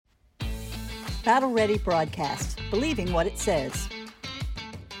Battle Ready broadcast, believing what it says.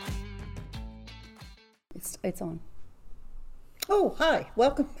 It's on. Oh, hi.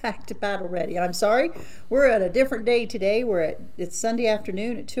 Welcome back to Battle Ready. I'm sorry. We're at a different day today. It's Sunday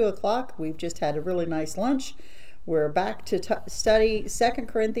afternoon at 2 o'clock. We've just had a really nice lunch. We're back to study 2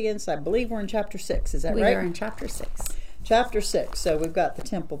 Corinthians. I believe we're in chapter 6. Is that right? We are in chapter 6. Chapter 6. So we've got the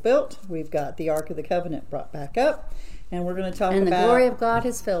temple built. We've got the Ark of the Covenant brought back up. And we're going to talk about... And the glory of God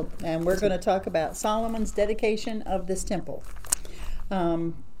has filled. And we're going to talk about Solomon's dedication of this temple.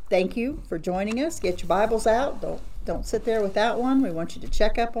 Thank you for joining us. Get your Bibles out. Don't sit there without one. We want you to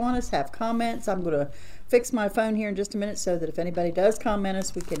check up on us, have comments. I'm going to fix my phone here in just a minute so that if anybody does comment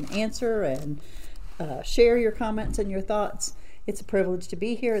us, we can answer and share your comments and your thoughts. It's a privilege to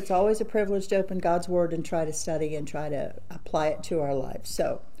be here. It's always a privilege to open God's Word and try to study and try to apply it to our lives.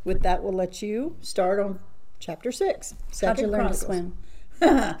 So with that, we'll let you start on chapter 6. How'd you learn to swim?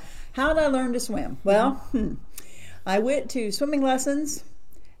 How did I learn to swim? Well, I went to swimming lessons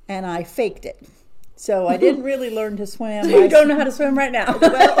and I faked it. So I didn't really learn to swim. So you don't know how to swim right now?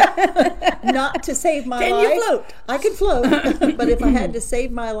 Well, not to save my life. Can you float? I could float, but if I had to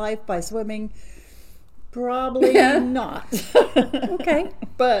save my life by swimming, probably not. Okay.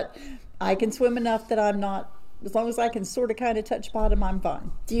 But I can swim enough that I'm not, as long as I can sort of kind of touch bottom, I'm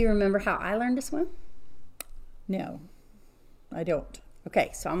fine. Do you remember how I learned to swim? No, I don't.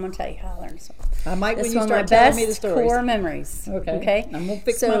 Okay, so I'm going to tell you how I learned to swim. I might That's when you one start of my telling best me the stories. core memories. Okay. I'm going to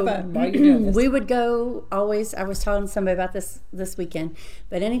fix my phone while you're doing this. We would go always, I was telling somebody about this weekend,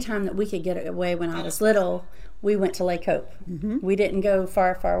 but anytime that we could get away when I was little, we went to Lake Hope. Mm-hmm. We didn't go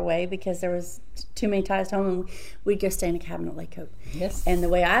far away because there was too many ties to home, and we'd go stay in a cabin at Lake Hope. Yes. And the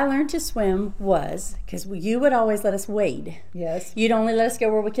way I learned to swim was, because you would always let us wade. Yes. You'd only let us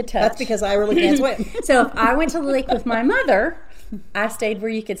go where we could touch. That's because I really can't swim. So if I went to the lake with my mother, I stayed where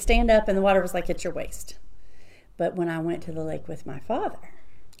you could stand up and the water was like at your waist. But when I went to the lake with my father...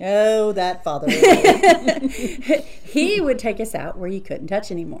 Oh, that father. He would take us out where you couldn't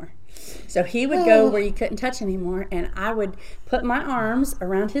touch anymore. So he would go where you couldn't touch anymore, and I would put my arms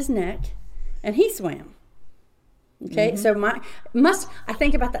around his neck, and he swam. Okay, so I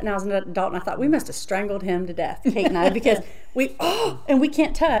think about that now as an adult, and I thought we must have strangled him to death, Kate and I, because and we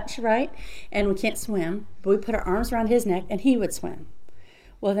can't touch, right? And we can't swim, but we put our arms around his neck, and he would swim.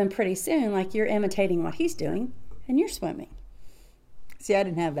 Well, then pretty soon, like, you're imitating what he's doing, and you're swimming. See, I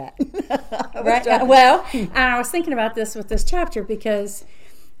didn't have that. Right? Well, and I was thinking about this with this chapter, because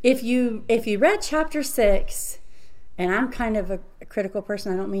if you read chapter 6, and I'm kind of a critical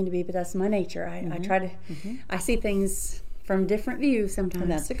person, I don't mean to be, but that's my nature. I try to, I see things from different views sometimes.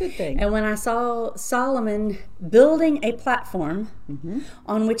 And that's a good thing. And when I saw Solomon building a platform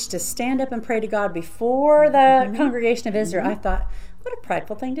on which to stand up and pray to God before the congregation of Israel, I thought, what a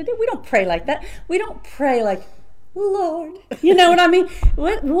prideful thing to do. We don't pray like that. We don't pray like, Lord. You know what I mean?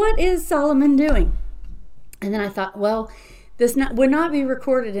 What is Solomon doing? And then I thought, well, this would not be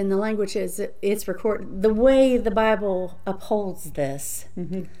recorded in the language it's recorded. The way the Bible upholds this,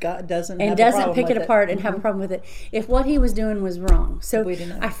 God doesn't pick it apart and have a problem with it. If what he was doing was wrong, so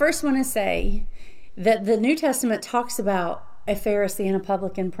I first want to say that the New Testament talks about a Pharisee and a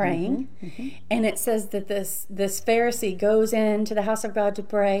publican praying, and it says that this Pharisee goes into the house of God to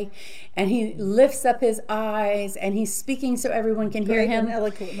pray, and he lifts up his eyes and he's speaking so everyone can hear him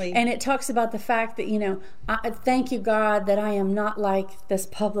eloquently. And it talks about the fact that I thank you, God, that I am not like this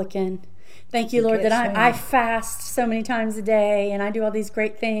publican. Thank you, Lord, that I fast so many times a day and I do all these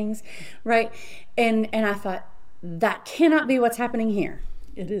great things, right? And I thought, that cannot be what's happening here.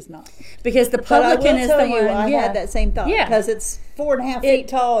 It is not. Because the publican is the one. I had that same thought. Yeah. Because it's 4.5 feet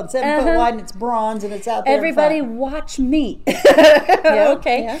tall and 7 foot wide, and it's bronze, and it's out there. Everybody watch me.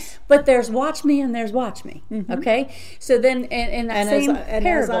 Okay. Yes. But there's watch me and there's watch me. Okay. So then in that same parable.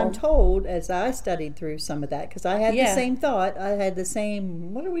 As I'm told, as I studied through some of that, because I had the same thought, I had the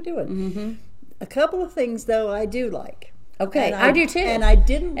same, what are we doing? A couple of things, though, I do like. Okay, I do too. And I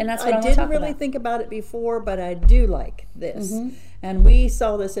didn't really think about it before, but I do like this. And we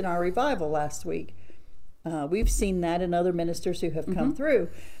saw this in our revival last week. We've seen that in other ministers who have come through.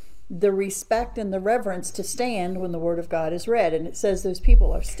 The respect and the reverence to stand when the Word of God is read. And it says those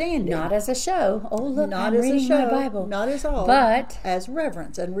people are standing. Not as a show. Oh, look, not I'm as reading a show, my Bible. Not as all. But as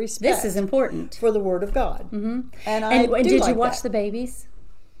reverence and respect. This is important. For the Word of God. And did you watch the babies?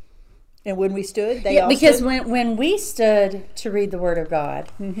 And when we stood, they all because stood? when we stood to read the Word of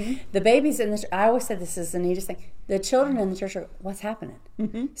God, the babies in the I always said this is the neatest thing. The children in the church are, what's happening?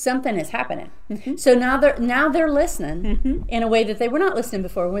 Something is happening. So now they're listening in a way that they were not listening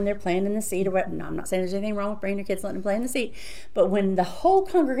before when they're playing in the seat or what. No, I'm not saying there's anything wrong with bringing your kids, letting them play in the seat. But when the whole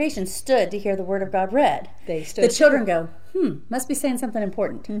congregation stood to hear the Word of God read, they stood. The children go, must be saying something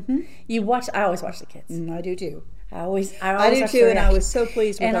important. You watch. I always watch the kids. I do too. I always do too, and I was so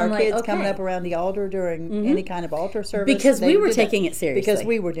pleased with our kids coming okay. up around the altar during any kind of altar service. Because we were taking it seriously. Because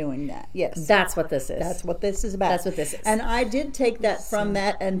we were doing that, yes. That's what this is. That's what this is about. That's what this is. And I did take that from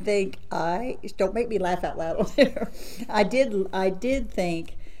that and think, don't make me laugh out loud on there. I did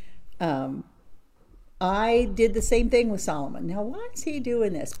think, I did the same thing with Solomon. Now, why is he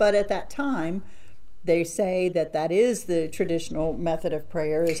doing this? But at that time, they say that is the traditional method of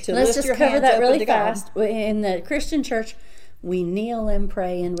prayer, is to lift your hands up. Let's just cover that really fast. In the Christian church, we kneel and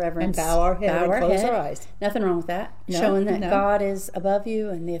pray in reverence. And bow our head and close our eyes. Nothing wrong with that. Showing that God is above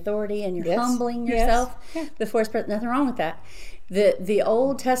you and the authority, and you're humbling yourself before His presence. Nothing wrong with that. The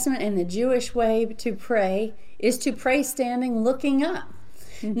Old Testament and the Jewish way to pray is to pray standing, looking up.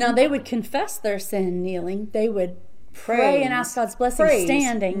 Now, they would confess their sin kneeling. They would pray and ask God's blessing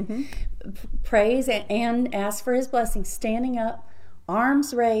standing. Praise and ask for His blessing standing up,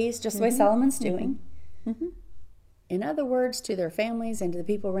 arms raised, just the way Solomon's doing. In other words, to their families and to the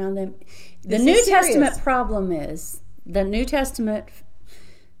people around them. The New Testament problem is the New Testament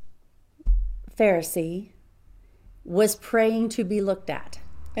Pharisee was praying to be looked at.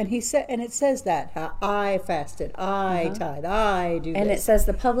 And he said, and it says that I fasted, I tithe, I do this. And it says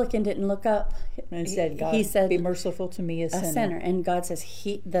the publican didn't look up. And said, God, he said, be merciful to me, a sinner. And God says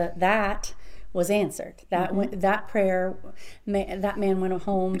that was answered. That prayer, that man went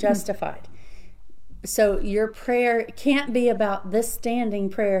home justified. So your prayer can't be about this standing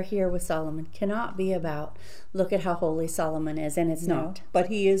prayer here with Solomon. Cannot be about, look at how holy Solomon is, and it's not. But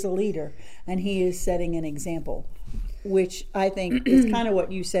he is a leader, and he is setting an example, which I think is kind of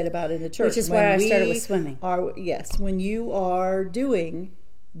what you said about in the church. Which is why I started with swimming. Yes, when you are doing,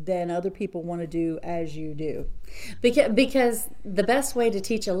 then other people want to do as you do. Because the best way to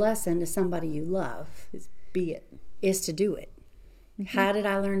teach a lesson to somebody you love is to do it. How did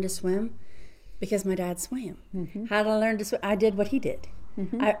I learn to swim? Because my dad swam. How did I learn to swim? I did what he did.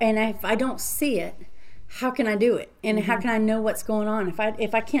 And if I don't see it, how can I do it? And how can I know what's going on?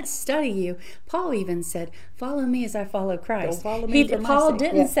 If I can't study you, Paul even said, "Follow me as I follow Christ." Don't follow me for my Paul sake.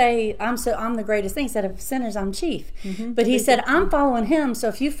 didn't say, "I'm the greatest thing." He said, "Of sinners, I'm chief." But he said, "I'm following him. So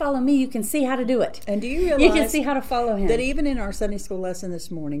if you follow me, you can see how to do it." And do you realize you can see how to follow him? That even in our Sunday school lesson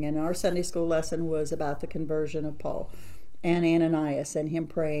this morning, and our Sunday school lesson was about the conversion of Paul and Ananias and him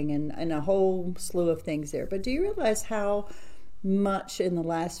praying and a whole slew of things there. But do you realize how much in the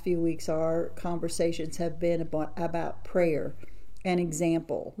last few weeks our conversations have been about prayer and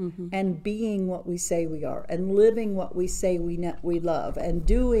example and being what we say we are and living what we say we love and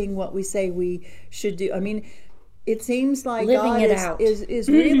doing what we say we should do. I mean, it seems like living God is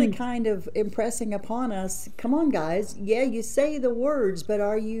really kind of impressing upon us, come on guys, you say the words, but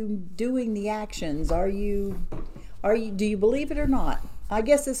are you doing the actions? Do you believe it or not? I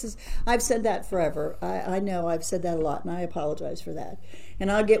guess I've said that forever. I know I've said that a lot, and I apologize for that.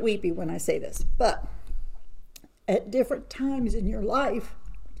 And I'll get weepy when I say this. But at different times in your life,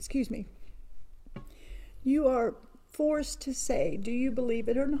 you are forced to say, do you believe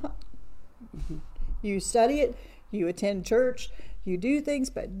it or not? You study it, you attend church, you do things,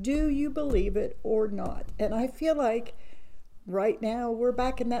 but do you believe it or not? And I feel like right now we're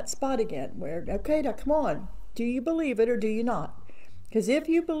back in that spot again where, okay, now come on. Do you believe it or do you not? Because if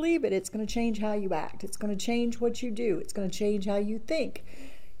you believe it, it's going to change how you act. It's going to change what you do. It's going to change how you think.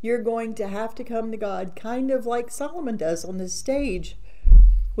 You're going to have to come to God kind of like Solomon does on this stage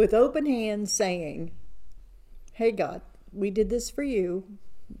with open hands saying, hey God, we did this for you.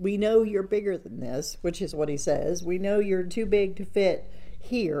 We know you're bigger than this, which is what he says. We know you're too big to fit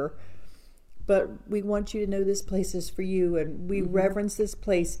here. But we want you to know this place is for you, and we reverence this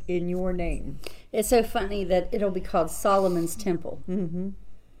place in your name. It's so funny that it'll be called Solomon's Temple.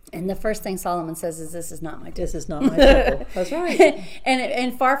 And the first thing Solomon says is, this is not my temple. This is not my temple. That's right.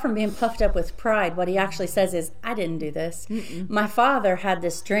 And far from being puffed up with pride, what he actually says is, I didn't do this. My father had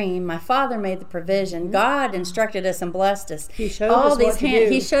this dream. My father made the provision. God instructed us and blessed us. He showed us what to do.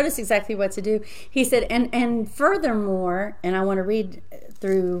 He showed us exactly what to do. He said, and furthermore, and I want to read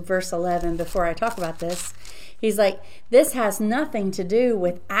through verse 11 before I talk about this, He's like, this has nothing to do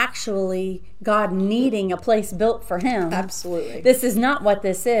with actually God needing a place built for him. Absolutely. This is not what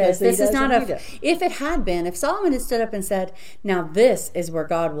this is. This is not if it had been, if Solomon had stood up and said, now this is where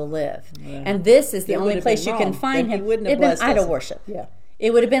God will live, and this is the only place you can find him, it would have been idol worship. Yeah.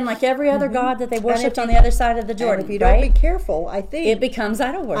 It would have been like every other god that they worshipped on the other side of the Jordan. And if you don't be careful, I think it becomes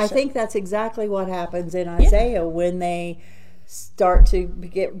idol worship. I think that's exactly what happens in Isaiah when they start to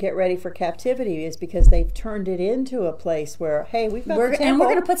get ready for captivity, is because they've turned it into a place where, hey, we've got the temple. And we're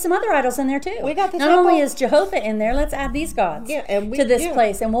going to put some other idols in there too. We got the Not temple. only is Jehovah in there, let's add these gods to this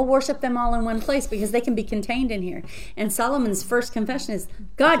place, and we'll worship them all in one place because they can be contained in here. And Solomon's first confession is,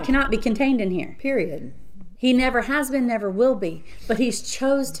 God cannot be contained in here. Period. He never has been, never will be. But he's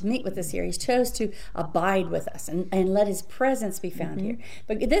chose to meet with us here. He's chose to abide with us and let his presence be found here.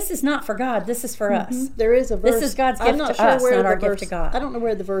 But this is not for God. This is for us. There is a verse. This is God's gift to us, not our gift to God. I don't know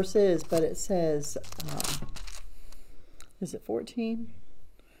where the verse is, but it says, is it 14?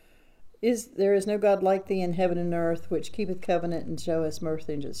 There is no God like thee in heaven and earth, which keepeth covenant and showeth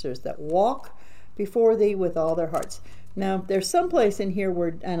mercy and justice, that walk before thee with all their hearts. Now, there's some place in here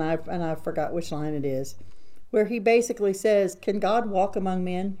where, and I forgot which line it is, where he basically says, can God walk among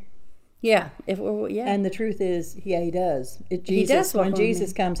men? Yeah. And the truth is, he does. He does. When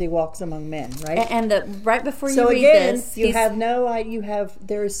Jesus comes, he walks among men, right? And right before you read again, this,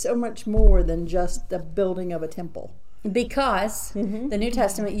 there is so much more than just the building of a temple. Because the New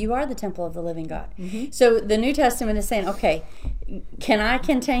Testament, you are the temple of the living God. So the New Testament is saying, okay, can I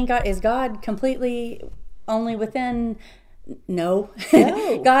contain God? Is God completely only within? No.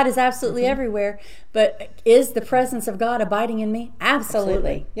 God is absolutely everywhere. But is the presence of God abiding in me?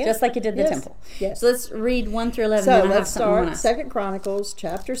 Absolutely. Yeah. Just like it did the temple. Yes. So let's read 1 through 11. So let's start 2 Chronicles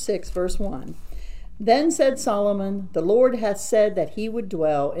Chapter 6, verse 1. Then said Solomon, the Lord hath said that he would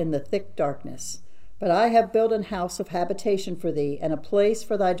dwell in the thick darkness. But I have built an house of habitation for thee, and a place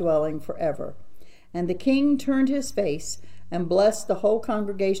for thy dwelling forever. And the king turned his face, and blessed the whole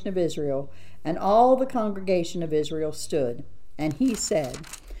congregation of Israel. And all the congregation of Israel stood. And he said,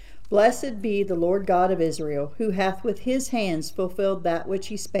 Blessed be the Lord God of Israel, who hath with his hands fulfilled that which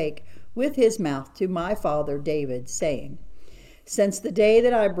he spake with his mouth to my father David, saying, Since the day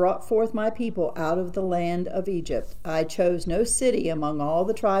that I brought forth my people out of the land of Egypt, I chose no city among all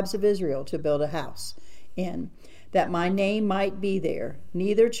the tribes of Israel to build a house in, that my name might be there.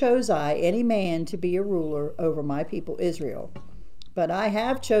 Neither chose I any man to be a ruler over my people Israel. But I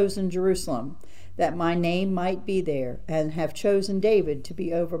have chosen Jerusalem, that my name might be there, and have chosen David to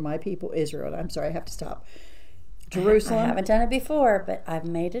be over my people Israel. I'm sorry, I have to stop. Jerusalem. I haven't done it before, but I've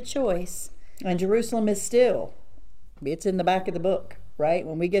made a choice. And Jerusalem is still. It's in the back of the book, right?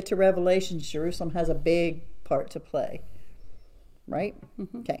 When we get to Revelation, Jerusalem has a big part to play. Right?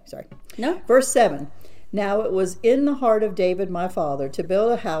 Okay, sorry. No. Verse 7. Now it was in the heart of David my father to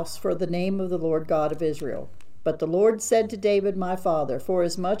build a house for the name of the Lord God of Israel. But the Lord said to David my father,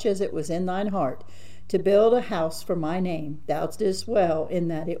 Forasmuch as it was in thine heart to build a house for my name, thou didst well in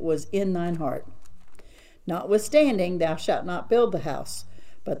that it was in thine heart. Notwithstanding, thou shalt not build the house,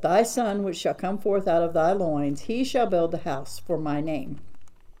 but thy son which shall come forth out of thy loins, he shall build the house for my name.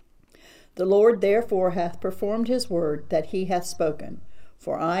 The Lord therefore hath performed his word that he hath spoken.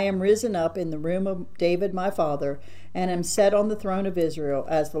 For I am risen up in the room of David my father, and am set on the throne of Israel,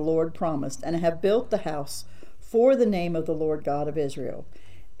 as the Lord promised, and have built the house for the name of the Lord God of Israel.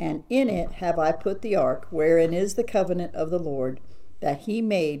 And in it have I put the ark, wherein is the covenant of the Lord, that he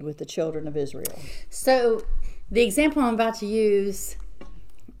made with the children of Israel. So the example I'm about to use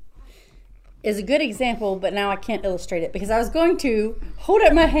is a good example, but now I can't illustrate it, because I was going to hold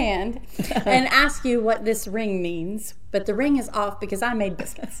up my hand and ask you what this ring means, but the ring is off because I made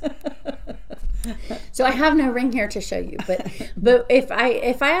biscuits. So I have no ring here to show you. But if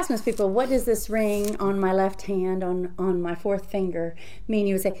I ask most people, what does this ring on my left hand, on my fourth finger mean?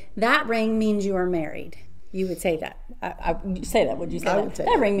 You would say, that ring means you are married. You would say that. Would you say that? Would you say I that? Would say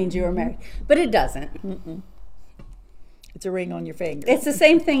that ring means you are married. But it doesn't. Mm-mm. It's a ring on your finger. It's the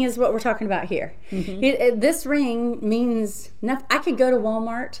same thing as what we're talking about here. This ring means nothing. I could go to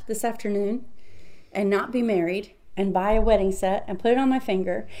Walmart this afternoon and not be married and buy a wedding set and put it on my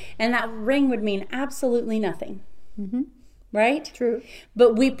finger, and that ring would mean absolutely nothing. Right? True.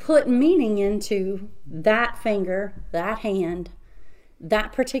 But we put meaning into that finger, that hand,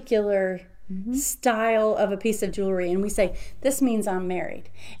 that particular style of a piece of jewelry, and we say, this means I'm married.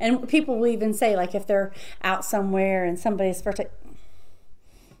 And people will even say, like, if they're out somewhere and somebody's first,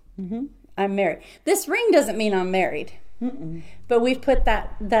 I'm married. This ring doesn't mean I'm married. But we've put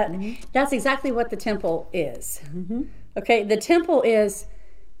that that's exactly what the temple is. Okay, the temple is,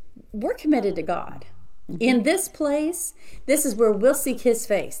 we're committed to God. In this place, this is where we'll seek his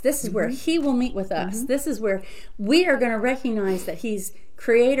face. This is where he will meet with us. This is where we are going to recognize that he's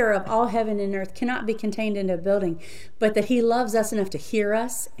creator of all heaven and earth, cannot be contained into a building, but that he loves us enough to hear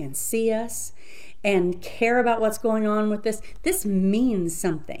us and see us and care about what's going on with this. This means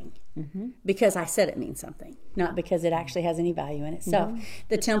something. Because I said it means something, not because it actually has any value in itself.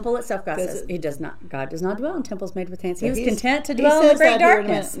 The temple itself, God says, God does not dwell in temples made with hands. He was content to dwell in the great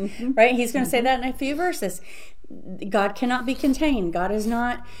darkness. Right? He's going to say that in a few verses. God cannot be contained. God is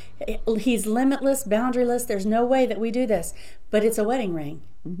not, he's limitless, boundaryless. There's no way that we do this. But it's a wedding ring.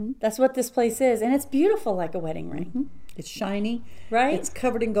 That's what this place is. And it's beautiful like a wedding ring. It's shiny. Right? It's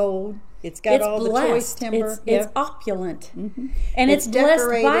covered in gold. It's got all the choice timber. It's opulent. And it's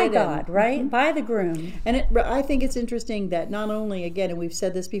blessed by God, right? By the groom. And I think it's interesting that not only, again, and we've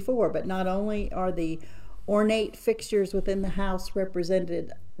said this before, but not only are the ornate fixtures within the house representative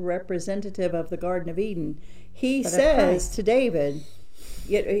of the Garden of Eden, he says to David,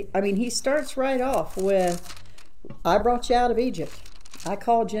 he starts right off with, I brought you out of Egypt. I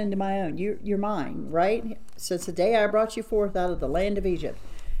called you into my own. You're mine, right? Since the day I brought you forth out of the land of Egypt.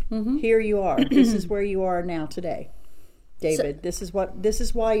 Here you are. This is where you are now today, David. This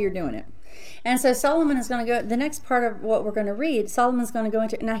is why you're doing it. And so Solomon is going to go, the next part of what we're going to read, Solomon's going to go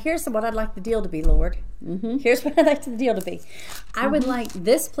into, now here's what I'd like the deal to be, Lord. Here's what I'd like the deal to be. I would like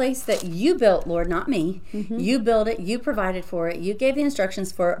this place that you built, Lord, not me. You built it. You provided for it. You gave the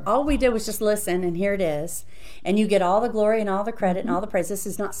instructions for it. All we did was just listen, and here it is. And you get all the glory and all the credit and all the praise. This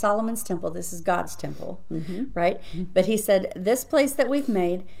is not Solomon's temple. This is God's temple, right? But he said, this place that we've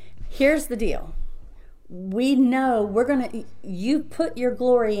made, here's the deal. We know you put your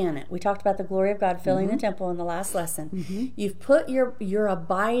glory in it. We talked about the glory of God filling the temple in the last lesson. You've put your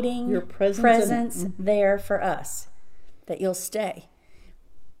abiding, your presence there for us, that you'll stay.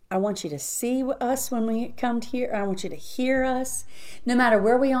 I want you to see us when we come to here. I want you to hear us. No matter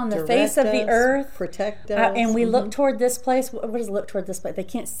where we are on the face of the earth. Protect us. And we look toward this place. What does look toward this place? They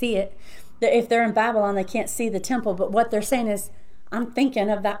can't see it. If they're in Babylon, they can't see the temple. But what they're saying is, I'm thinking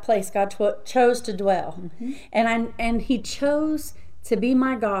of that place God chose to dwell. And he chose to be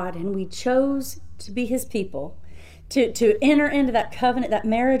my God, and we chose to be his people, to enter into that covenant, that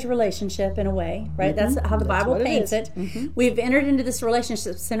marriage relationship in a way, right? That's how the Bible paints it. We've entered into this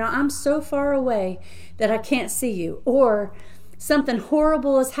relationship. So now I'm so far away that I can't see you. Or something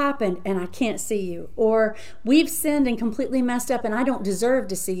horrible has happened and I can't see you. Or we've sinned and completely messed up and I don't deserve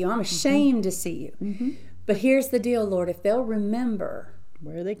to see you. I'm ashamed to see you. But here's the deal, Lord, if they'll remember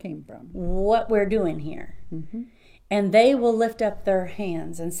where they came from, what we're doing here, and they will lift up their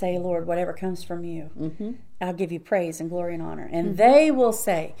hands and say, Lord, whatever comes from you, I'll give you praise and glory and honor. And they will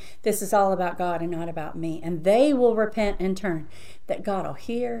say, this is all about God and not about me. And they will repent and turn, that God will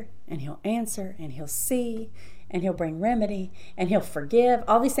hear and he'll answer and he'll see and he'll bring remedy and he'll forgive.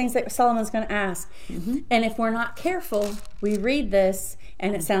 All these things that Solomon's going to ask. And if we're not careful, we read this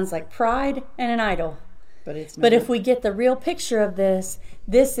and it sounds like pride and an idol. But it's not. But if we get the real picture of this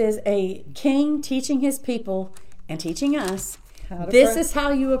is a king teaching his people and teaching us. This is how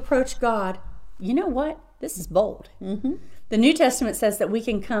you approach God. You know what? This is bold. The New Testament says that we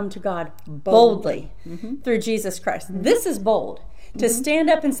can come to God boldly through Jesus Christ. This is bold. To stand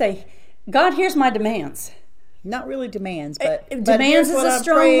up and say, God, here's my demands. Not really demands, but demands is a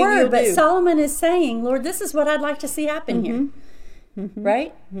strong word. But Solomon is saying, Lord, this is what I'd like to see happen here.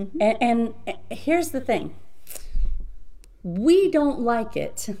 Right? And here's the thing. We don't like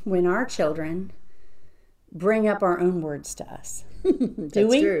it when our children bring up our own words to us. Do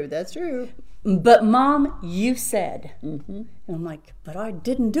we? That's true. But Mom, you said. And I'm like, but I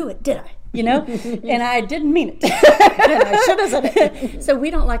didn't do it, did I? You know? And I didn't mean it. I should have said it. So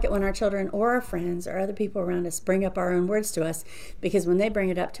we don't like it when our children or our friends or other people around us bring up our own words to us, because when they bring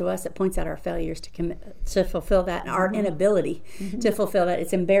it up to us, it points out our failures to fulfill that, our inability to fulfill that.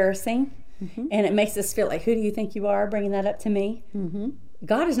 It's embarrassing, and it makes us feel like, who do you think you are bringing that up to me?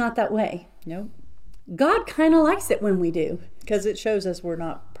 God is not that way. No. God kind of likes it when we do. Because it shows us we're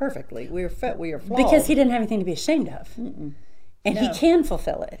not perfectly. We are flawed. Because he didn't have anything to be ashamed of. And he can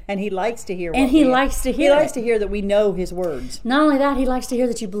fulfill it. And he likes to hear He likes to hear that we know his words. Not only that, he likes to hear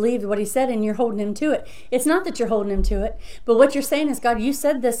that you believe what he said and you're holding him to it. It's not that you're holding him to it, but what you're saying is, God, you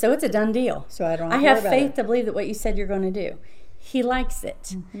said this, so it's a done deal. So I don't I have faith to believe that what you said you're going to do. He likes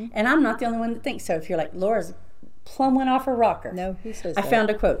it. And I'm not the only one that thinks so. If you're like, Laura's plumb went off her rocker. No, he says I found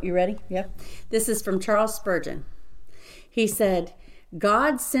a quote. You ready? Yep. This is from Charles Spurgeon. He said,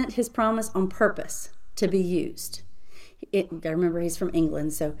 God sent his promise on purpose to be used. I remember he's from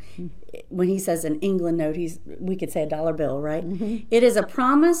England, so when he says an England note, we could say $1 bill, right? It is a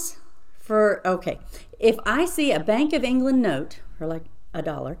promise if I see a Bank of England note, or like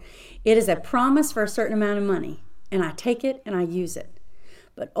 $1, it is a promise for a certain amount of money, and I take it and I use it.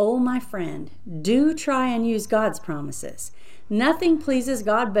 But oh, my friend, do try and use God's promises. Nothing pleases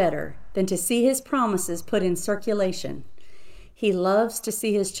God better than to see his promises put in circulation. He loves to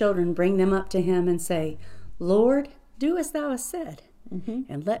see his children bring them up to him and say, Lord, do as thou hast said. Mm-hmm.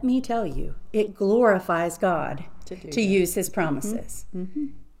 And let me tell you, it glorifies God to use his promises. Mm-hmm.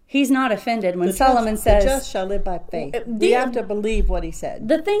 He's not offended when Solomon says, the just shall live by faith. We have to believe what he said.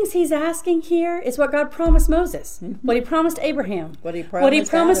 The things he's asking here is what God promised Moses, what he promised Abraham, what he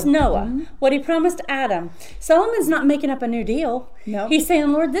promised Noah, what he promised Adam. Solomon's not making up a new deal. No. He's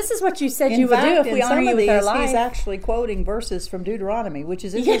saying, Lord, this is what you said you would do if we honor you with our life. He's actually quoting verses from Deuteronomy, which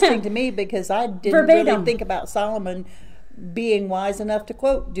is interesting to me because I didn't really think about Solomon being wise enough to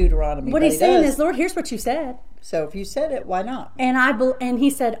quote Deuteronomy. What he's saying is, Lord, here's what you said. So if you said it, why not? And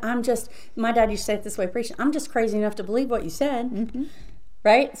he said, my dad used to say it this way, preaching, I'm just crazy enough to believe what you said. Mm-hmm.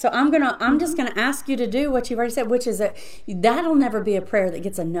 Right? So I'm just gonna ask you to do what you've already said, which is that'll never be a prayer that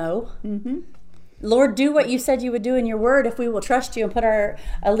gets a no. Mm-hmm. Lord, do what you said you would do in your word if we will trust you and put our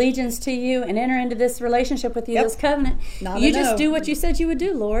allegiance to you and enter into this relationship with you, this covenant. You just do what you said you would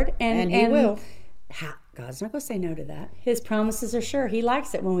do, Lord. And he will. God's not going to say no to that. His promises are sure. He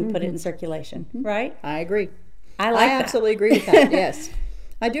likes it when we put it in circulation, right? I agree. I absolutely agree with that. Yes,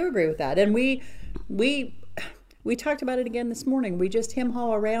 I do agree with that. And we talked about it again this morning. We just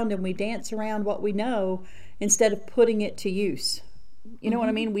hem-haw around and we dance around what we know instead of putting it to use. You know what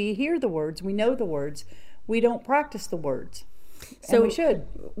I mean? We hear the words, we know the words, we don't practice the words. So and we should.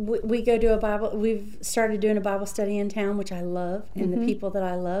 We go to we've started doing a Bible study in town, which I love, and the people that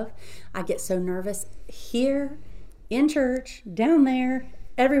I love. I get so nervous here, in church, down there,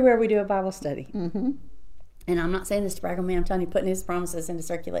 everywhere we do a Bible study. Mm-hmm. And I'm not saying this to brag on me. I'm telling you, putting his promises into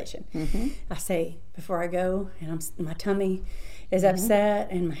circulation. Mm-hmm. I say before I go, and my tummy is upset,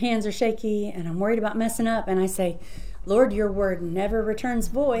 and my hands are shaky, and I'm worried about messing up. And I say, Lord, your word never returns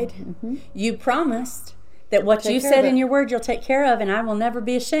void. Mm-hmm. You promised that what you said in your word you'll take care of, and I will never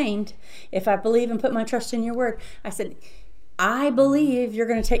be ashamed if I believe and put my trust in your word. I said, I believe you're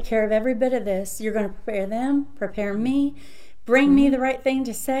going to take care of every bit of this. You're going to prepare them, prepare me, bring me the right thing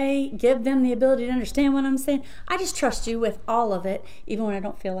to say, give them the ability to understand what I'm saying. I just trust you with all of it, even when I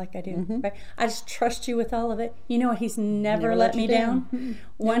don't feel like I do. Mm-hmm. Right? I just trust you with all of it. You know what? He's never let me down. Mm-hmm.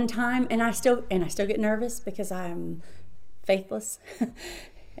 One time, and I still get nervous because I'm faithless.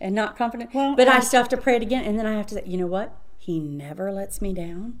 And not confident. But I still have to pray it again. And then I have to say, you know what? He never lets me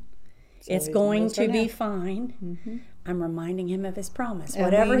down. So it's going to be fine. Mm-hmm. I'm reminding him of his promise. And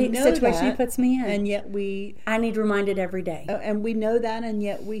whatever situation he puts me in. And yet I need reminded every day. And we know that, and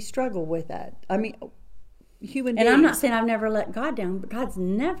yet we struggle with that. I mean, human beings. And I'm not saying I've never let God down, but God's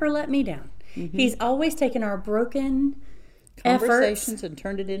never let me down. Mm-hmm. He's always taken our broken conversations and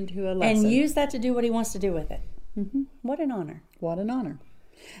turned it into a lesson. And used that to do what he wants to do with it. Mm-hmm. What an honor. What an honor.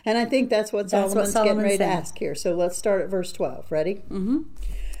 And I think that's what Solomon's getting ready to ask here. So let's start at verse 12. Ready? Mm-hmm.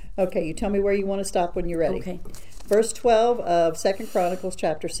 Okay, you tell me where you want to stop when you're ready. Okay. Verse 12 of II Chronicles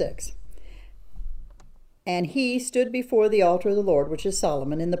Chapter 6. And he stood before the altar of the Lord, which is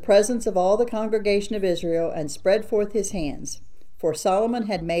Solomon, in the presence of all the congregation of Israel, and spread forth his hands. For Solomon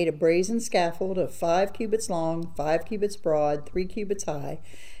had made a brazen scaffold of 5 cubits long, 5 cubits broad, 3 cubits high,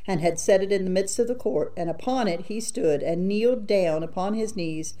 and had set it in the midst of the court, and upon it he stood and kneeled down upon his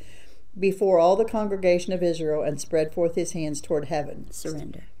knees before all the congregation of Israel, and spread forth his hands toward heaven.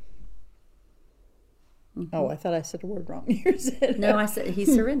 Surrender. Mm-hmm. Oh, I thought I said a word wrong. You said no. I said he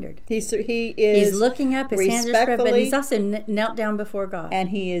surrendered. He's looking up. His hands are spread, but he's also knelt down before God, and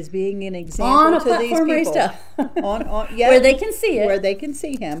he is being an example to these people where they can see it, where they can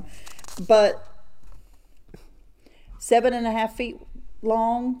see him. But 7.5 feet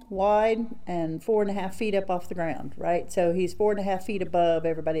long, wide, and 4.5 feet up off the ground. Right, so he's 4.5 feet above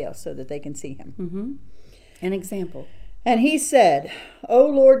everybody else, so that they can see him. Mm-hmm. An example. And he said, O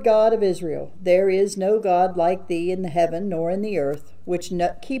Lord God of Israel, there is no God like thee in the heaven nor in the earth, which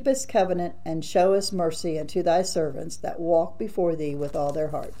keepest covenant and showest mercy unto thy servants that walk before thee with all their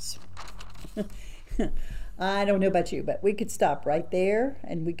hearts. I don't know about you, but we could stop right there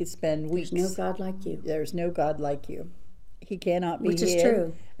and we could spend weeks. There's no God like you. There's no God like you. He cannot be Which is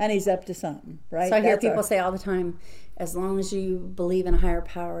true. And he's up to something, right? So I hear people say all the time, as long as you believe in a higher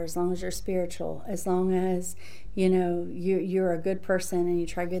power, as long as you're spiritual, as long as, you know, you're a good person and you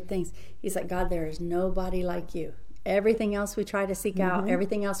try good things. He's like, God, there is nobody like you. Everything else we try to seek out,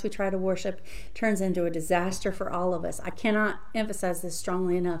 everything else we try to worship turns into a disaster for all of us. I cannot emphasize this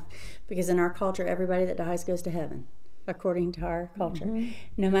strongly enough because in our culture, everybody that dies goes to heaven. according to our culture.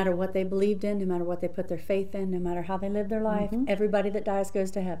 No matter what they believed in, no matter what they put their faith in, no matter how they lived their life, everybody that dies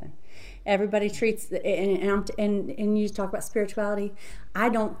goes to heaven. Everybody treats, and you talk about spirituality. I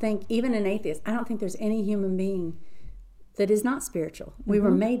don't think, even an atheist, I don't think there's any human being that is not spiritual. We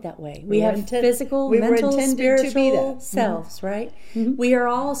were made that way. We have physical, mental, spiritual selves, right? We are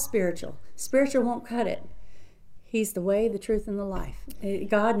all spiritual. Spiritual won't cut it. He's the way, the truth, and the life.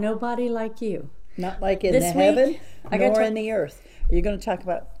 God, nobody like you. Not like in the heaven, nor in the earth. Are you going to talk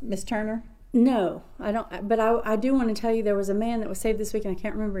about Miss Turner? No, I don't. But I do want to tell you there was a man that was saved this week, and I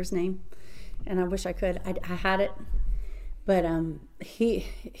can't remember his name, and I wish I could. I had it, but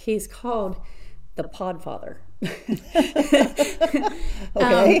he's called the Podfather.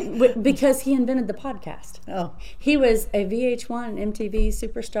 Okay. Because he invented the podcast. Oh, he was a VH1 MTV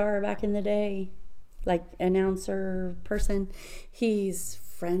superstar back in the day, like announcer person. He's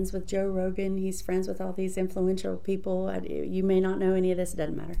friends with Joe Rogan. He's friends with all these influential people. You may not know any of this. It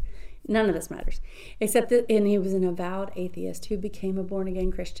doesn't matter. None of this matters. Except that, and he was an avowed atheist who became a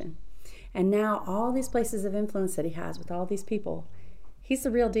born-again Christian. And now all these places of influence that he has with all these people, he's the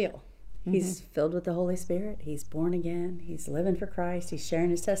real deal. He's filled with the Holy Spirit. He's born again. He's living for Christ. He's sharing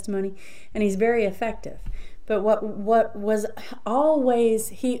his testimony. And he's very effective. But what was always,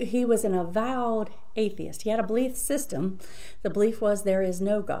 he was an avowed atheist. He had a belief system. The belief was there is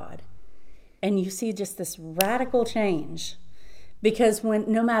no God. And you see just this radical change. Because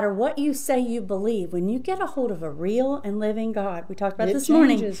no matter what you say you believe, when you get a hold of a real and living God, we talked about this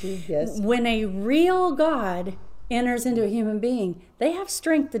morning, yes. When a real God enters into a human being, they have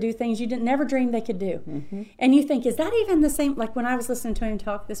strength to do things you never dreamed they could do. And you think, is that even the same? Like when I was listening to him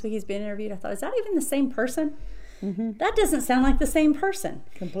talk this week, he's been interviewed, I thought, is that even the same person? That doesn't sound like the same person.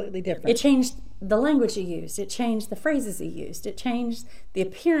 Completely different. It changed the language he used. It changed the phrases he used. It changed the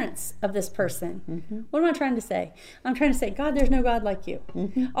appearance of this person. What am I trying to say? I'm trying to say, God, there's no God like you.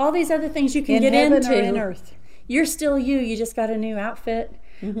 All these other things you can get into. In heaven or in earth. You're still you. You just got a new outfit.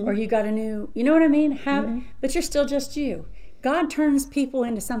 Or you got a new, you know what I mean? But you're still just you. God turns people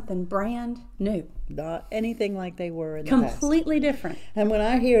into something brand new. Not anything like they were in the past. Completely different. And when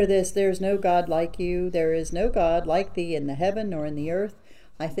I hear this, there's no God like you, there is no God like thee in the heaven nor in the earth,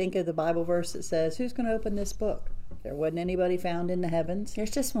 I think of the Bible verse that says, who's going to open this book? There wasn't anybody found in the heavens.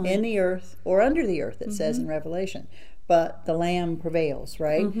 There's just one. In the earth or under the earth, it says in Revelation. But the Lamb prevails,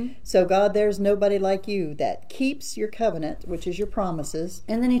 right? So God, there's nobody like you that keeps your covenant, which is your promises.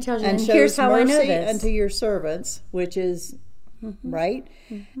 And then he tells you, and here's how I know mercy this. unto your servants, which is right,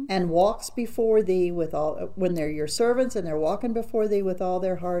 and walks before thee with all, when they're your servants and they're walking before thee with all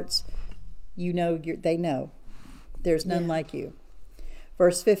their hearts, you know, they know there's none like you.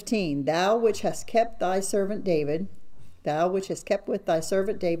 Verse 15, thou which hast kept thy servant David, thou which hast kept with thy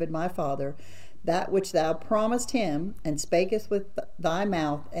servant David my father, that which thou promised him, and spakest with thy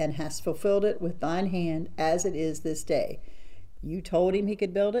mouth, and hast fulfilled it with thine hand, as it is this day. You told him he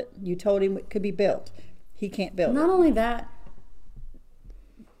could build it. You told him it could be built. He can't build it. Not only that,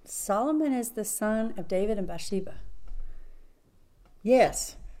 Solomon is the son of David and Bathsheba.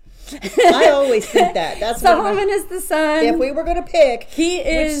 Yes. I always think that. That's Solomon is the son. If we were going to pick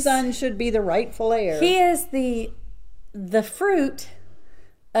which son should be the rightful heir. He is the fruit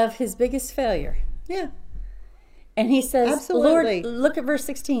of his biggest failure. Yeah. And he says, absolutely. Lord, look at verse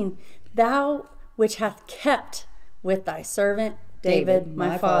 16. Thou which hath kept with thy servant David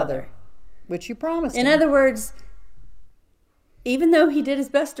my father. Which you promised In him. other words, even though he did his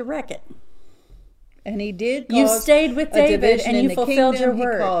best to wreck it. And he did cause you stayed with David and you fulfilled your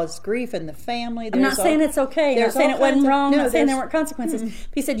word. He caused grief in the family. I'm not saying it's okay. I'm not saying it wasn't wrong. I'm not saying there weren't consequences.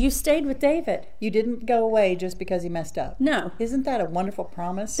 But he said, you stayed with David. You didn't go away just because he messed up. No. Isn't that a wonderful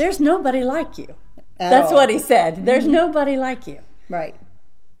promise? There's nobody like you. That's what he said. There's nobody like you. Right.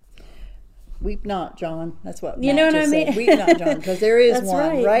 Weep not, John. That's what you Matt know what just I mean. Said. Weep not, John, because there is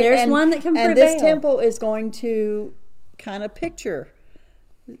one. Right. There's one that can prevail. And this temple is going to kind of picture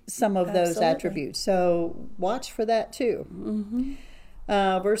some of those attributes. So watch for that too.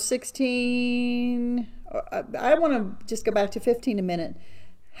 Verse 16. I want to just go back to 15 a minute.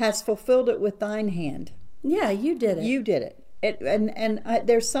 Has fulfilled it with thine hand. Yeah, you did it. You did it. And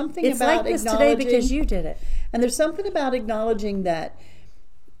there's something it's about like this acknowledging today because you did it. And there's something about acknowledging that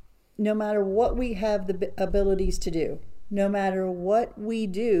no matter what we have the abilities to do, no matter what we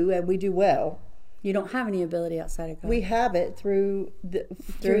do, and we do well, you don't have any ability outside of God. We have it through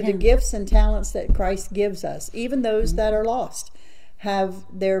the gifts and talents that Christ gives us. Even those that are lost have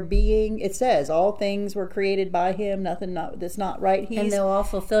their being. It says all things were created by him, nothing that's not right. And they'll all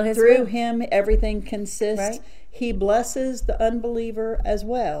fulfill his through will. him everything consists. Right. He blesses the unbeliever as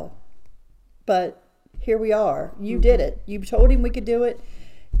well. But here we are. You did it. You told him we could do it.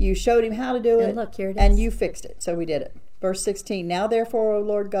 You showed him how to do it. And look, here it is. And you fixed it. So we did it. Verse 16, now therefore, O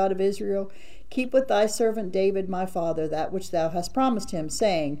Lord God of Israel, keep with thy servant David my father that which thou hast promised him,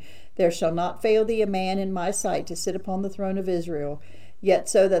 saying, there shall not fail thee a man in my sight to sit upon the throne of Israel, yet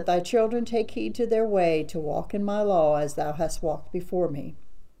so that thy children take heed to their way to walk in my law as thou hast walked before me.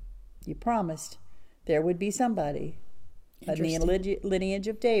 You promised there would be somebody in the lineage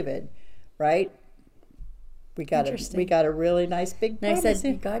of David, right? We got a really nice big promise. And I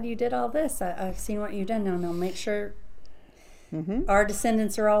said, God, you did all this. I've seen what you've done. Now make sure our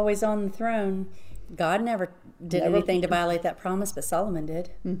descendants are always on the throne. God never did anything to violate that promise, but Solomon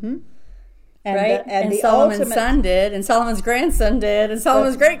did. Right? And Solomon's son did, and Solomon's grandson did, and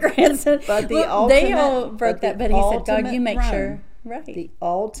Solomon's great-grandson. But they all broke that. But he said, God, you make sure. Right. The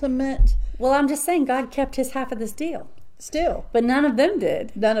ultimate. Well, I'm just saying, God kept his half of this deal. Still. But none of them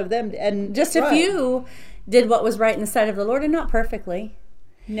did. None of them. And just a few did what was right in the sight of the Lord, and not perfectly.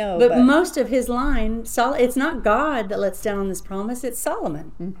 No. But most of his line, it's not God that lets down on this promise, it's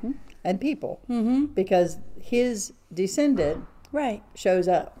Solomon. And people. Because his descendant shows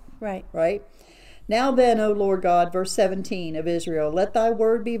up. Right? Now then, O Lord God, verse 17 of Israel, let thy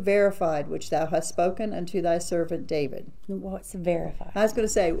word be verified, which thou hast spoken unto thy servant David. What's verified? I was going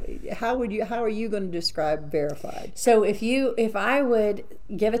to say, how are you going to describe verified? So if I would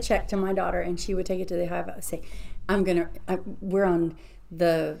give a check to my daughter and she would take it to the high, say, we're on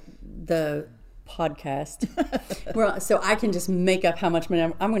the podcast, so I can just make up how much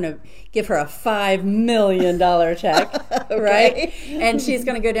money I'm going to give her a $5 million check, right? And she's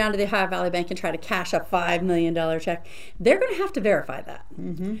going to go down to the Ohio Valley Bank and try to cash a $5 million check. They're going to have to verify that.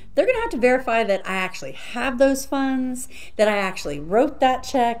 They're going to have to verify that I actually have those funds, that I actually wrote that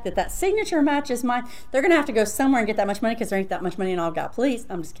check, that signature matches mine. They're going to have to go somewhere and get that much money because there ain't that much money in all God, please.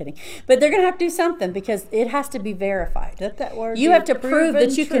 I'm just kidding. But they're going to have to do something because it has to be verified. Let that word you have to prove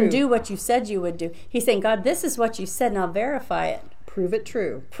that you true. can do what you said you would do. He's saying, God, this is what you said. Now verify it. Prove it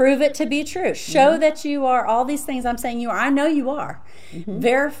true. Prove it to be true. Show that you are all these things I'm saying you are. I know you are.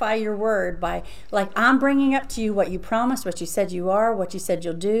 Verify your word by, like, I'm bringing up to you what you promised, what you said you are, what you said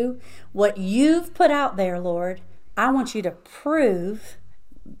you'll do, what you've put out there, Lord. I want you to prove.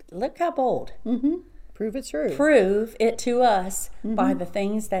 Look how bold. Prove it true. Prove it to us by the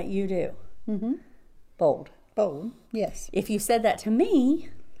things that you do. Bold. Bold, yes. If you said that to me,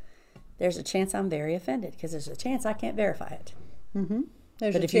 there's a chance I'm very offended because there's a chance I can't verify it.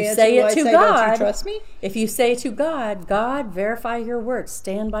 But if you say it to God, don't you trust me? If you say to God, God, verify your word,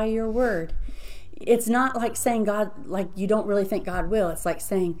 stand by your word. It's not like saying God, like you don't really think God will. It's like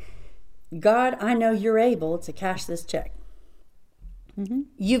saying, God, I know you're able to cash this check.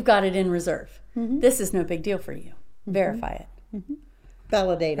 You've got it in reserve. This is no big deal for you. Verify it.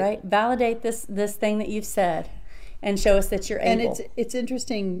 Validate it. Right? Validate this thing that you've said. And show us that you're able. And it's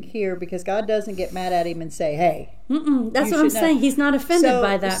interesting here because God doesn't get mad at him and say, hey. That's what I'm saying. He's not offended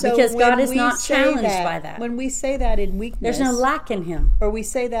by that because God is not challenged by that. When we say that in weakness. There's no lack in him. Or we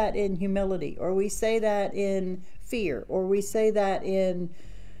say that in humility. Or we say that in fear. Or we say that in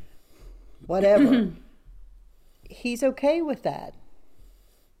whatever. He's okay with that.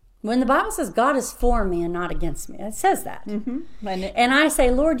 When the Bible says God is for me and not against me, it says that. And I say,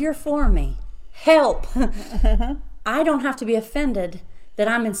 Lord, you're for me. Help. I don't have to be offended that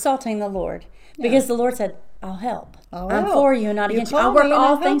I'm insulting the Lord because the Lord said, I'll help. I'm for you and not against you. I'll work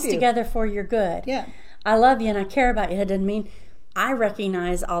all things together for your good. I love you and I care about you. That doesn't mean I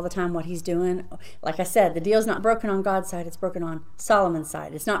recognize all the time what he's doing. Like I said, the deal's not broken on God's side. It's broken on Solomon's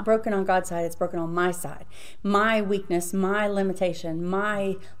side. It's not broken on God's side. It's broken on my side. My weakness, my limitation,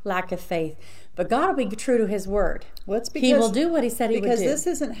 my lack of faith. But God will be true to his word. He will do what he said he would do. Because this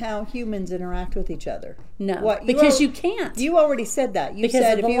isn't how humans interact with each other. No, because you can't. You already said that. You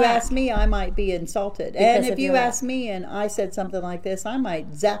said if you ask me, I might be insulted. And if you ask me and I said something like this, I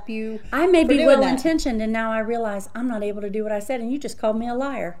might zap you. I may be well-intentioned and now I realize I'm not able to do what I said and you just called me a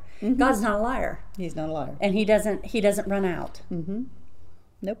liar. God's not a liar. He's not a liar. And he doesn't run out.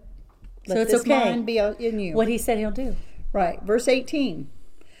 Nope. So it's okay. Mind be in you. What he said he'll do. Right. Verse 18.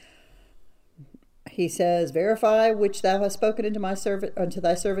 He says, verify which thou hast spoken unto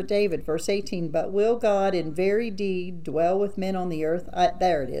thy servant David. Verse 18, but will God in very deed dwell with men on the earth?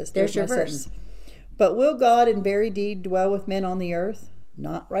 There it is. There's your verse. Sentence. But will God in very deed dwell with men on the earth?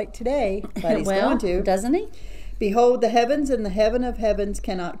 Not right today, but he's going to. Doesn't he? Behold, the heavens and the heaven of heavens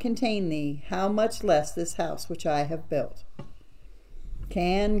cannot contain thee. How much less this house which I have built?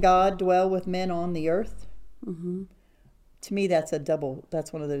 Can God dwell with men on the earth? To me, that's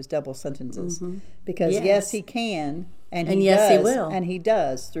one of those double sentences. Because yes, he can, and he yes, does, he will. And he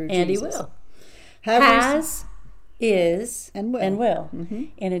does through Jesus. And he will. Has, is, and will.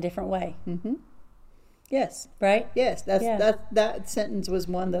 In a different way. Yes. Right? Yes. That sentence was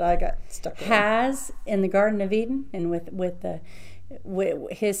one that I got stuck with. Has in the Garden of Eden, and with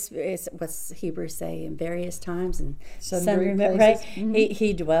what's Hebrews say, in various times and sundry places. Right?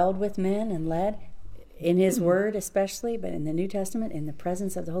 He dwelled with men and led in His Word, especially, but in the New Testament, in the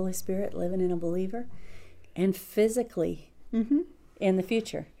presence of the Holy Spirit living in a believer, and physically in the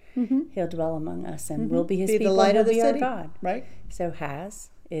future. He'll dwell among us, and we'll be His people. The light and of the be city. our God. Right. So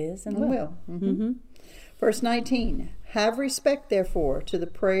has, is, and will. Verse 19. Have respect, therefore, to the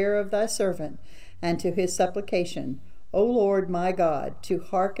prayer of thy servant, and to his supplication, O Lord my God, to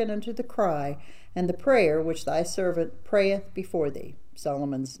hearken unto the cry and the prayer which thy servant prayeth before thee.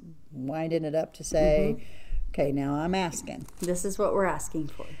 Solomon's winding it up to say, okay, now I'm asking. This is what we're asking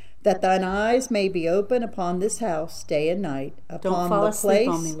for. That thine eyes may be open upon this house day and night, Don't fall asleep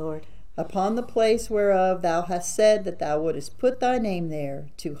on me, Lord. Upon the place whereof thou hast said that thou wouldest put thy name there,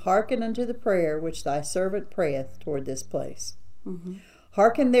 to hearken unto the prayer which thy servant prayeth toward this place.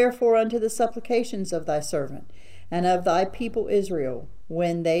 Hearken therefore unto the supplications of thy servant, and of thy people Israel,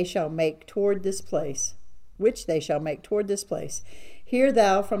 when they shall make toward this place, which they shall make toward this place. Hear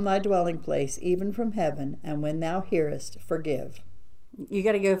thou from thy dwelling place, even from heaven, and when thou hearest, forgive. You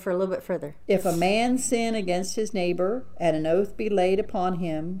got to go for a little bit further. If a man sin against his neighbor, and an oath be laid upon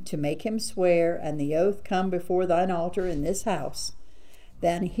him to make him swear, and the oath come before thine altar in this house,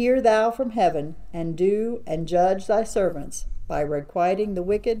 then hear thou from heaven, and do and judge thy servants, by requiting the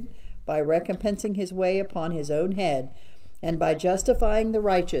wicked, by recompensing his way upon his own head, and by justifying the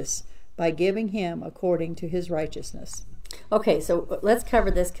righteous, by giving him according to his righteousness. Okay, so let's cover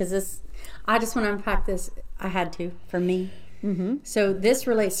this, because I just want to unpack this. I had to, for me. So this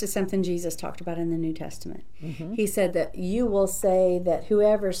relates to something Jesus talked about in the New Testament. He said that you will say that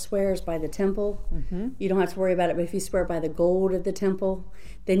whoever swears by the temple, you don't have to worry about it, but if you swear by the gold of the temple,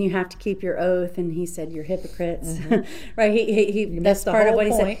 then you have to keep your oath. And he said, you're hypocrites. Right? He that's part of what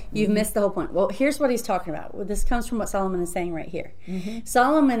he said. You've missed the whole point. Well, here's what he's talking about. Well, this comes from what Solomon is saying right here.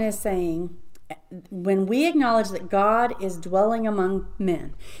 Solomon is saying, when we acknowledge that God is dwelling among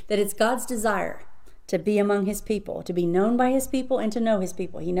men, that it's God's desire to be among His people, to be known by His people, and to know His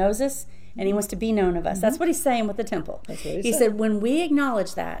people. He knows us, and He wants to be known of us. That's what He's saying with the temple. He said, when we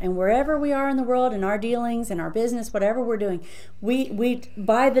acknowledge that, and wherever we are in the world, in our dealings, in our business, whatever we're doing, we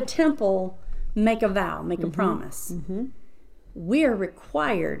by the temple make a vow, make a promise. We are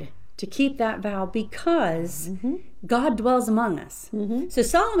required to keep that vow because God dwells among us. So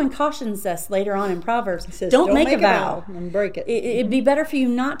Solomon cautions us later on in Proverbs, says, don't make a vow and break it. It'd be better for you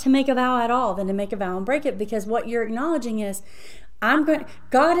not to make a vow at all than to make a vow and break it, because what you're acknowledging is,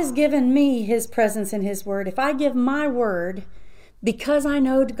 God has given me His presence and His word. If I give my word, because I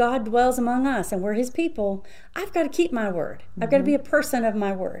know God dwells among us and we're His people, I've got to keep my word. I've got to be a person of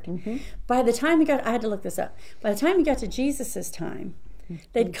my word. By the time I had to look this up, by the time you got to Jesus's time,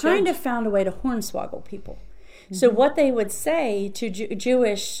 they'd kind of found a way to hornswoggle people. So what they would say to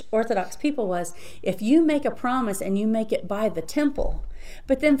Jewish Orthodox people was, if you make a promise and you make it by the temple,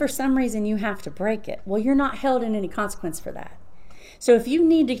 but then for some reason you have to break it, well, you're not held in any consequence for that. So if you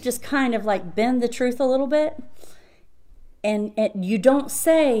need to just kind of like bend the truth a little bit, and you don't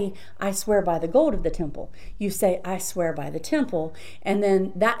say, I swear by the gold of the temple. You say, I swear by the temple. And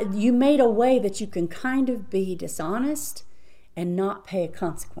then that you made a way that you can kind of be dishonest and not pay a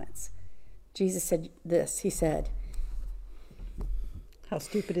consequence. Jesus said this. He said, how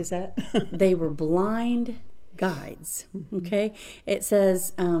stupid is that? They were blind guides. Okay? It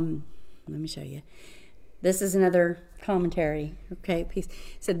says, let me show you. This is another commentary, okay, piece. It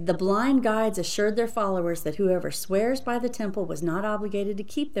said, the blind guides assured their followers that whoever swears by the temple was not obligated to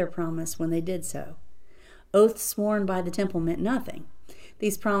keep their promise when they did so. Oaths sworn by the temple meant nothing.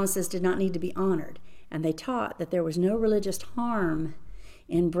 These promises did not need to be honored, and they taught that there was no religious harm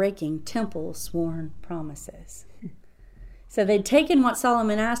in breaking temple sworn promises. So they'd taken what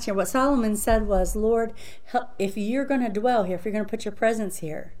Solomon asked here. What Solomon said was, Lord, if you're going to dwell here, if you're going to put your presence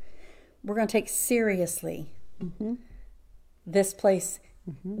here, we're going to take seriously this place,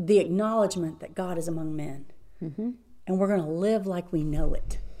 the acknowledgement that God is among men. And we're going to live like we know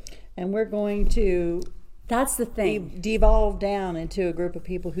it. And we're going to... That's the thing. Devolve down into a group of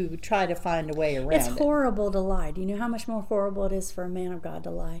people who try to find a way around it. It's horrible to lie. Do you know how much more horrible it is for a man of God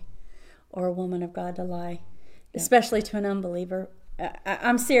to lie? Or a woman of God to lie? Yeah. Especially to an unbeliever.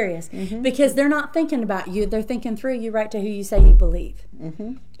 I'm serious. Because they're not thinking about you. They're thinking through you right to who you say you believe.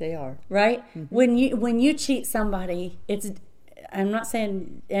 They are. Right? When you cheat somebody, I'm not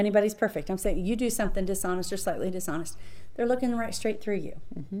saying anybody's perfect. I'm saying you do something dishonest or slightly dishonest. They're looking right straight through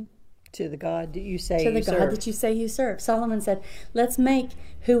you. To the God that you say to the you God serve. that you say you serve. Solomon said, let's make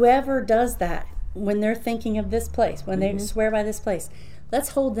whoever does that when they're thinking of this place, when they swear by this place, let's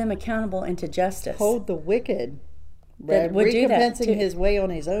hold them accountable into justice. Hold the wicked, That would do that recompensing too. his way on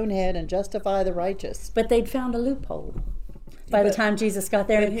his own head, and justify the righteous. But they'd found a loophole by the time Jesus got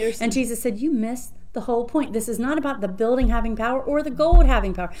there. And Jesus said, you missed the whole point. This is not about the building having power or the gold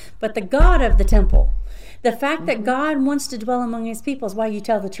having power, but the God of the temple. The fact that God wants to dwell among his people is why you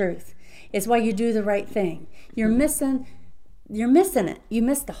tell the truth. It's why you do the right thing. You're missing it. You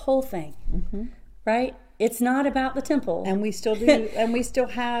missed the whole thing. Right? It's not about the temple. And we still do, and we still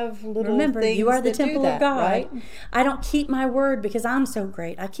have little Remember, things you are the that do temple that, of God. right? I don't keep my word because I'm so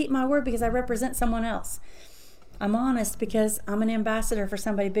great. I keep my word because I represent someone else. I'm honest because I'm an ambassador for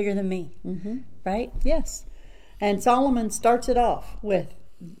somebody bigger than me. Right? Yes. And Solomon starts it off with,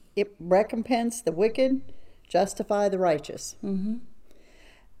 it recompense the wicked, justify the righteous.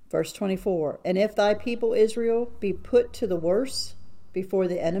 Verse 24, and if thy people Israel be put to the worse before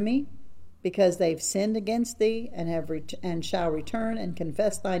the enemy, because they've sinned against thee, and shall return and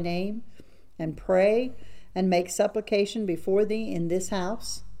confess thy name, and pray and make supplication before thee in this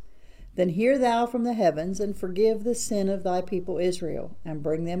house, then hear thou from the heavens, and forgive the sin of thy people Israel, and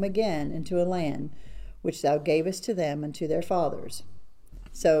bring them again into a land which thou gavest to them and to their fathers.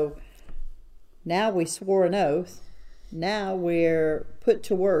 So now we swore an oath. Now we're put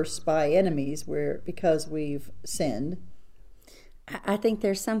to worse by enemies because we've sinned. I think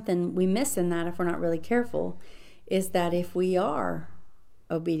there's something we miss in that if we're not really careful, is that if we are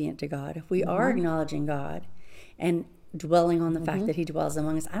obedient to God, if we are acknowledging God and dwelling on the fact that he dwells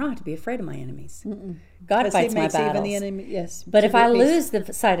among us, I don't have to be afraid of my enemies. God fights my battles. Even the enemy, yes. But if I lose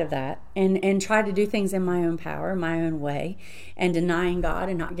the sight of that and try to do things in my own power, my own way, and denying God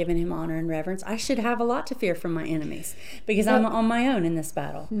and not giving him honor and reverence, I should have a lot to fear from my enemies because I'm on my own in this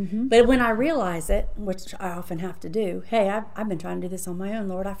battle. But when I realize it, which I often have to do, hey, I've been trying to do this on my own,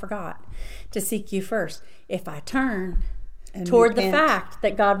 Lord, I forgot to seek you first. If I turn and toward the fact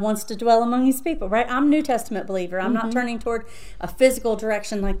that God wants to dwell among his people, right? I'm a New Testament believer. I'm not turning toward a physical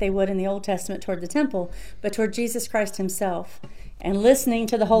direction like they would in the Old Testament toward the temple, but toward Jesus Christ himself and listening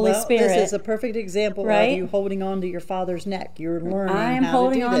to the Holy Spirit. This is a perfect example of you holding on to your Father's neck. You're learning I am how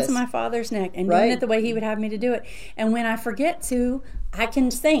holding to do on this. to my Father's neck and doing it the way he would have me to do it. And when I forget to, I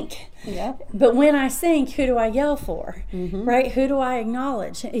can sink. Yeah. But when I sink, who do I yell for? Right? Who do I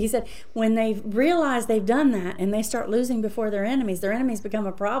acknowledge? He said, when they realize they've done that and they start losing before their enemies become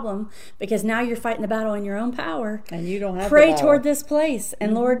a problem because now you're fighting the battle in your own power. And you don't have pray toward this place.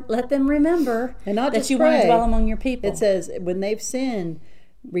 And Lord, let them remember and not that you want to dwell among your people. It says, when they've sinned,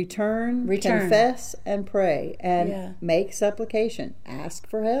 return, confess, and pray, and make supplication. Ask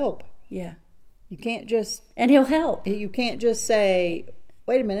for help. Yeah. You can't just... And he'll help. You can't just say,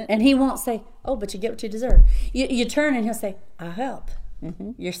 wait a minute. And he won't say, oh, but you get what you deserve. You turn and he'll say, I'll help.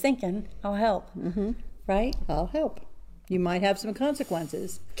 You're sinking. I'll help. Right? I'll help. You might have some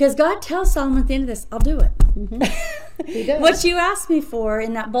consequences. Because God tells Solomon at the end of this, I'll do it. He does. What you asked me for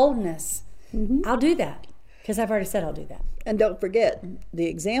in that boldness, I'll do that. Because I've already said I'll do that. And don't forget, the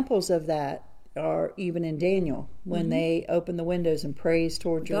examples of that are even in Daniel when they open the windows and praise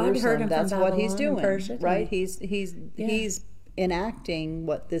toward Jerusalem. God heard him That's from what he's Babylon and doing, Persia, right? He's enacting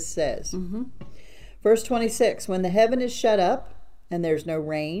what this says. Verse 26: when the heaven is shut up and there's no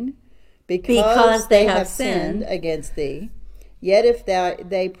rain, because they have sinned against thee, yet if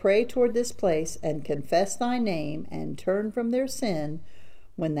they pray toward this place and confess thy name and turn from their sin,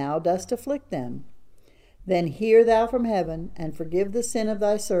 when thou dost afflict them, then hear thou from heaven, and forgive the sin of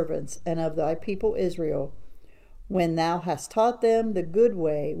thy servants and of thy people Israel, when thou hast taught them the good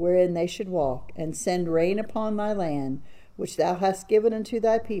way wherein they should walk, and send rain upon thy land, which thou hast given unto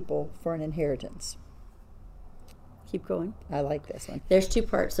thy people for an inheritance. Keep going. I like this one. There's two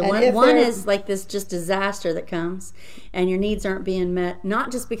parts. So one is like this just disaster that comes and your needs aren't being met,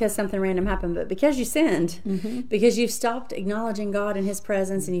 not just because something random happened, but because you sinned, because you've stopped acknowledging God in his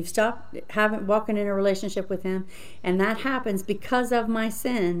presence and you've stopped walking in a relationship with him. And that happens because of my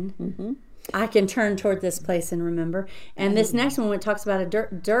sin. I can turn toward this place and remember. And this next one, when it talks about a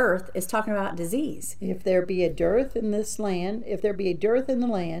dearth, is talking about disease. If there be a dearth in this land, if there be a dearth in the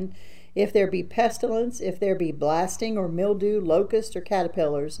land, if there be pestilence, if there be blasting or mildew, locust or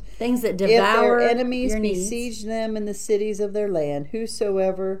caterpillars, things that devour if their enemies your needs, besiege them in the cities of their land,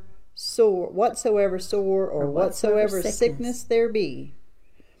 whatsoever sore or whatsoever sickness there be,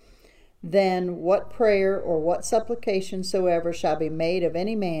 then what prayer or what supplication soever shall be made of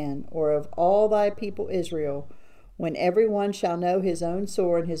any man or of all thy people Israel, when every one shall know his own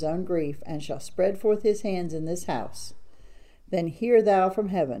sore and his own grief, and shall spread forth his hands in this house, then hear thou from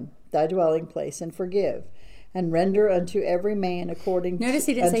heaven, thy dwelling place, and forgive, and render unto every man according Notice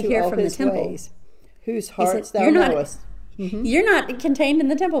he to didn't say unto here all from the his temple. ways, whose hearts thou "You're not- knowest." You're not contained in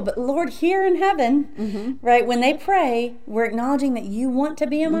the temple, but Lord, here in heaven, right? When they pray, we're acknowledging that you want to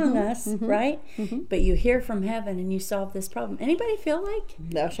be among us, right? But you hear from heaven and you solve this problem. Anybody feel like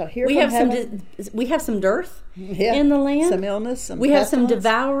Thou shalt hear we from have heaven. we have some dearth Yeah, in the land, some illness, some we have some pestilence.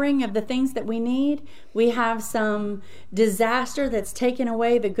 devouring of the things that we need. We have some disaster that's taken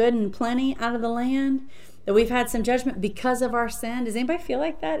away the good and plenty out of the land. That we've had some judgment because of our sin. Does anybody feel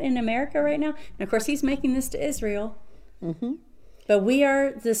like that in America right now? And of course, he's making this to Israel. But we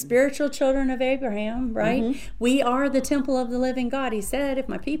are the spiritual children of Abraham, right? We are the temple of the living God. He said, if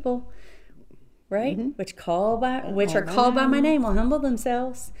my people, right, which are called by my name will humble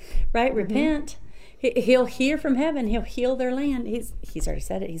themselves, right, repent, he'll hear from heaven, he'll heal their land. He's already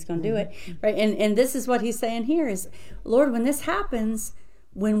said it, he's going to do it, right? And this is what he's saying here is, Lord, when this happens,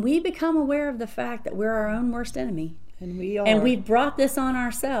 when we become aware of the fact that we're our own worst enemy, And we are. and we've brought this on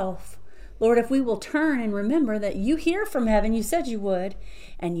ourselves, Lord, if we will turn and remember that you hear from heaven, you said you would,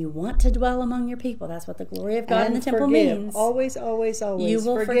 and you want to dwell among your people. That's what the glory of God in the temple forgive. means. Always, always, always. You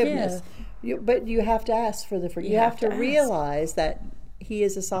will forgiveness. But you have to ask for the forgiveness. You have to ask. realize that he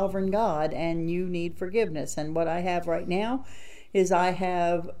is a sovereign God and you need forgiveness. And what I have right now is I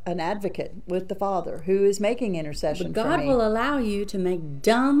have an advocate with the Father who is making intercession for God me. will allow you to make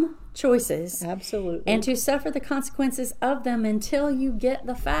dumb choices Absolutely. and to suffer the consequences of them until you get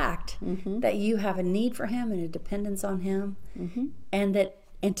the fact that you have a need for him and a dependence on him, and that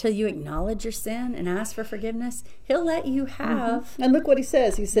until you acknowledge your sin and ask for forgiveness, he'll let you have And look what he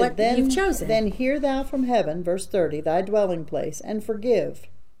says. He said, what then, you've chosen. Then hear thou from heaven, verse 30, thy dwelling place, and forgive,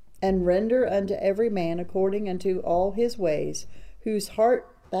 and render unto every man according unto all his ways, whose heart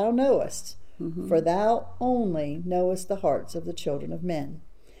thou knowest. For thou only knowest the hearts of the children of men,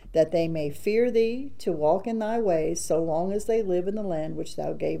 that they may fear thee to walk in thy ways, so long as they live in the land which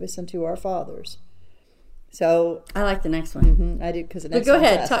thou gavest unto our fathers. So I like the next one. I do, because But go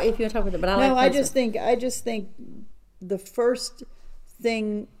ahead, talk, if you want to talk with it. But I no, like I just think the first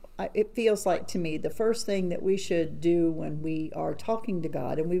thing, it feels like to me, the first thing that we should do when we are talking to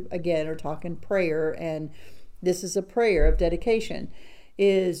God, and we again are talking prayer, and this is a prayer of dedication,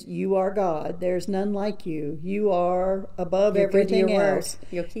 is you are God. There's none like you. You are above You're good to everything your else. word.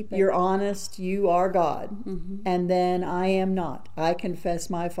 You'll keep it. You're honest. You are God. And then I am not. I confess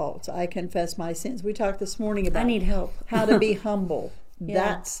my faults. I confess my sins. We talked this morning about I need help. how to be humble. Yeah.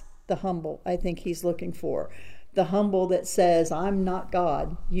 That's the humble I think he's looking for. The humble that says, I'm not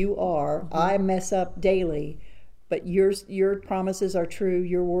God. You are. I mess up daily. But your promises are true.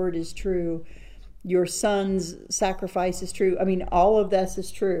 Your word is true. Your son's sacrifice is true. I mean, all of this is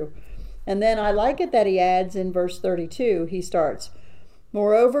true. And then I like it that he adds in verse 32, he starts,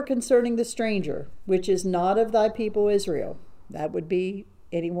 moreover concerning the stranger, which is not of thy people Israel. That would be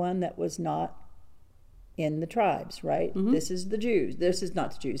anyone that was not in the tribes, right? This is the Jews. This is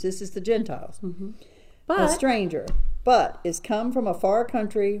not the Jews. This is the Gentiles. But A stranger, but is come from a far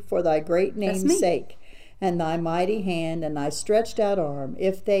country for thy great That's name's me. sake, and thy mighty hand, and thy stretched out arm.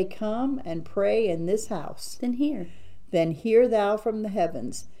 If they come and pray in this house, then here. then hear thou from the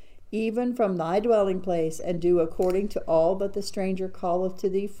heavens, even from thy dwelling place, and do according to all that the stranger calleth to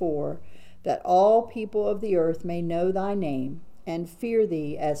thee for, that all people of the earth may know thy name, and fear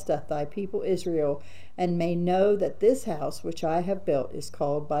thee as doth thy people Israel, and may know that this house which I have built is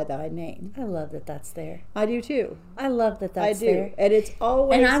called by thy name. I love that that's there. I do too. I love that that's I do. there. And it's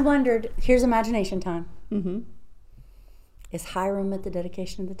always... And I wondered, here's imagination time. Is Hiram at the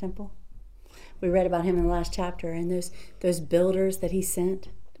dedication of the temple? We read about him in the last chapter, and those builders that he sent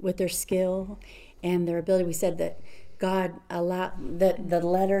with their skill and their ability. We said that God allowed the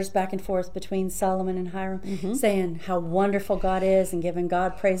letters back and forth between Solomon and Hiram, saying how wonderful God is and giving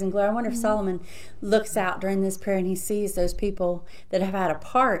God praise and glory. I wonder if Solomon looks out during this prayer and he sees those people that have had a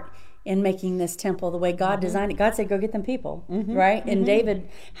part in making this temple the way God designed it. God said, go get them people, right? And David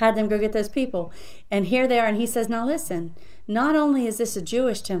had them go get those people. And here they are, and he says, now listen, not only is this a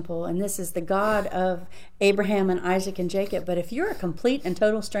Jewish temple, and this is the God of Abraham and Isaac and Jacob, but if you're a complete and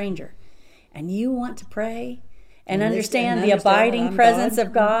total stranger, and you want to pray and understand the abiding that presence God.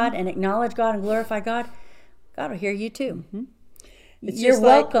 of God and acknowledge God and glorify God, God will hear you too. It's You're just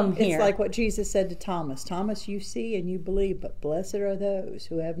like- welcome here. It's like what Jesus said to Thomas. Thomas, you see and you believe, but blessed are those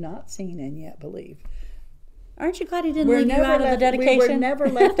who have not seen and yet believe. Aren't you glad he didn't leave you out of the dedication? We were never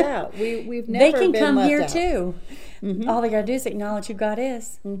left out. We've never They can been come left here out. too. All they got to do is acknowledge who God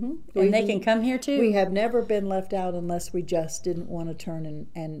is. And they can come here too. We have never been left out unless we just didn't want to turn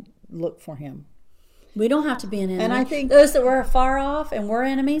and look for him. We don't have to be an enemy. And I think those that were far off and we're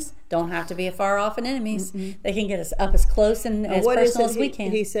enemies don't have to be far off and enemies. They can get us up as close and as personal as we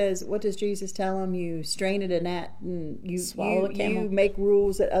can. He says, what does Jesus tell them? You strain at a gnat and you swallow a camel. You make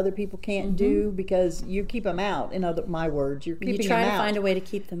rules that other people can't do because you keep them out. In my words, you're keeping them out. You try to find a way to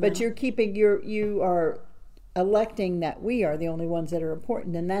keep them out. But you are electing that we are the only ones that are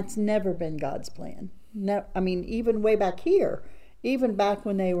important, and that's never been God's plan. No, I mean, even way back here, even back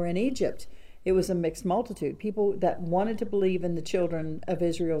when they were in Egypt, it was a mixed multitude. People that wanted to believe in the children of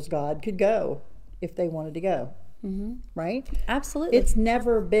Israel's God could go if they wanted to go. Right? Absolutely. It's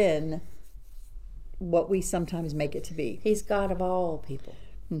never been what we sometimes make it to be. He's God of all people.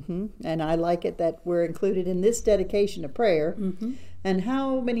 And I like it that we're included in this dedication of prayer. And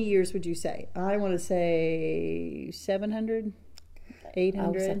how many years would you say? I want to say 700,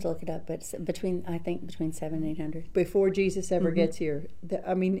 800. I'll have to look it up, but between 700 and 800. Before Jesus ever gets here.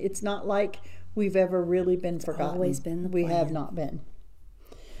 I mean, it's not like we've ever really been forgotten. Always been the plan. We have not been.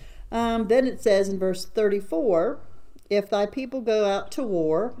 Then it says in verse 34, if thy people go out to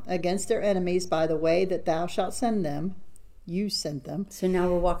war against their enemies by the way that thou shalt send them, you sent them. So now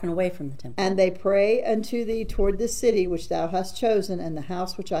we're walking away from the temple. And they pray unto thee toward this city which thou hast chosen, and the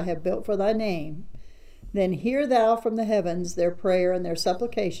house which I have built for thy name. Then hear thou from the heavens their prayer and their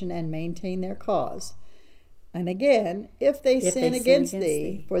supplication, and maintain their cause. And again, if they sin against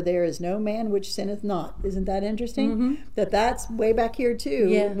thee, for there is no man which sinneth not. Isn't that interesting? That's way back here too.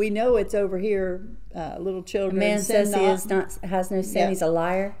 Yeah. We know it's over here, little children. A man sin says not. he has no sin, he's a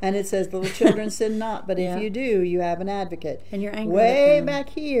liar. And it says, little children sin not, but if you do, you have an advocate. And you're angry way with them.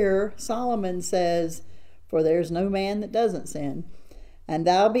 back here, Solomon says, for there's no man that doesn't sin. And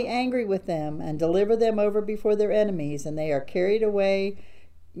thou be angry with them, and deliver them over before their enemies, and they are carried away,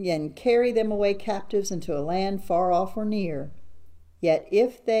 and carry them away captives into a land far off or near. Yet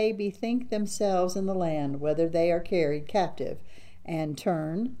if they bethink themselves in the land, whether they are carried captive, and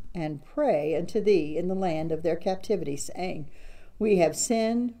turn and pray unto thee in the land of their captivity, saying, we have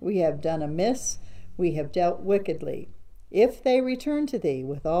sinned, we have done amiss, we have dealt wickedly. If they return to thee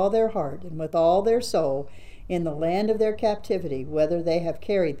with all their heart and with all their soul, in the land of their captivity, whether they have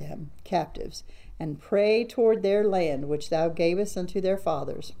carried them captives, and pray toward their land which thou gavest unto their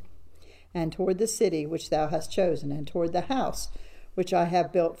fathers, and toward the city which thou hast chosen, and toward the house which I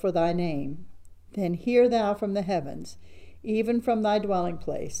have built for thy name, then hear thou from the heavens, even from thy dwelling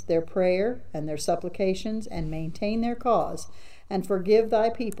place, their prayer and their supplications, and maintain their cause, and forgive thy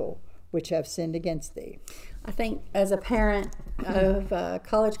people which have sinned against thee. I think as a parent of a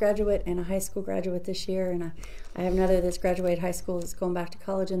college graduate and a high school graduate this year, and I have another that's graduated high school that's going back to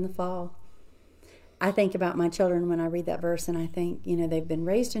college in the fall, I think about my children when I read that verse, and I think, they've been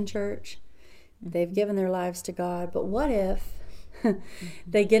raised in church, they've given their lives to God, but what if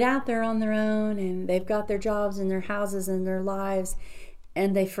they get out there on their own and they've got their jobs and their houses and their lives,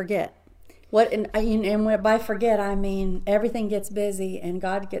 and they forget? And by forget, I mean everything gets busy and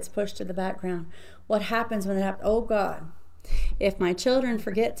God gets pushed to the background. What happens when it happens? Oh God, if my children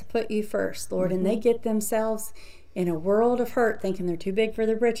forget to put you first, Lord, and they get themselves in a world of hurt, thinking they're too big for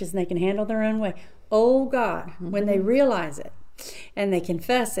their britches and they can handle their own way. Oh God, when they realize it and they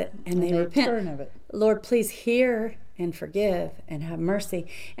confess it and they repent, turn of it. Lord, please hear and forgive and have mercy.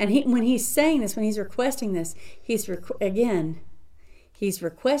 And when he's saying this, when he's requesting this, he's requesting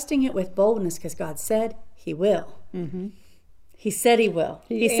it with boldness because God said he will. He said he will.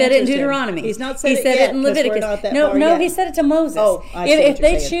 He said it in Deuteronomy. He's not said he it said yet, it in Leviticus. No, he said it to Moses. Oh, I see if what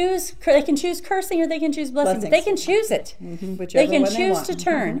they you're saying. choose, they can choose cursing or they can choose blessing. But they can choose it. They can choose to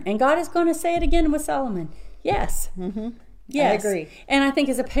turn. And God is going to say it again with Solomon. Yes. Yes. I agree. And I think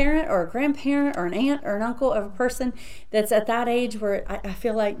as a parent or a grandparent or an aunt or an uncle of a person that's at that age where I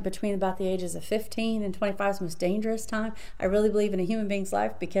feel like between about the ages of 15 and 25 is the most dangerous time. I really believe in a human being's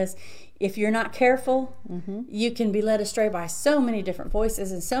life because if you're not careful, you can be led astray by so many different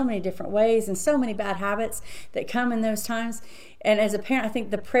voices in so many different ways and so many bad habits that come in those times. And as a parent, I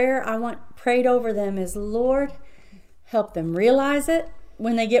think the prayer I want prayed over them is, Lord, help them realize it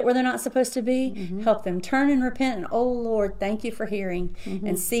when they get where they're not supposed to be. Help them turn and repent. And oh Lord, thank you for hearing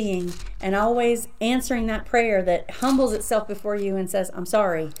and seeing and always answering that prayer that humbles itself before you and says, I'm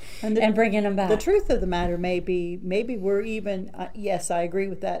sorry, and bringing them back. The truth of the matter maybe we're even, yes, I agree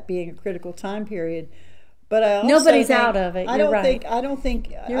with that being a critical time period. But I also nobody's think, out of it.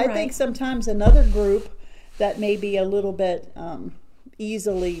 I think sometimes another group that may be a little bit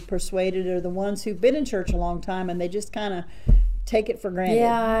easily persuaded are the ones who've been in church a long time and they just kind of take it for granted.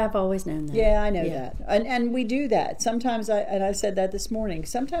 Yeah, I've always known that. Yeah, I know that. And we do that. Sometimes, I said that this morning,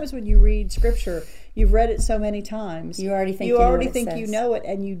 sometimes when you read Scripture, you've read it so many times. You already think you know it,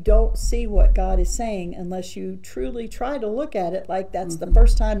 and you don't see what God is saying unless you truly try to look at it like that's the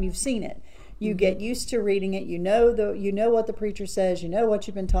first time you've seen it. You get used to reading it. You know what the preacher says. You know what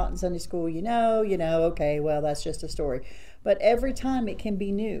you've been taught in Sunday school. You know, okay, well, that's just a story. But every time it can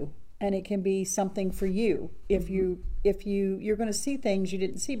be new, and it can be something for you. If you're going to see things you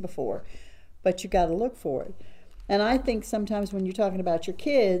didn't see before, but you got to look for it. And I think sometimes when you're talking about your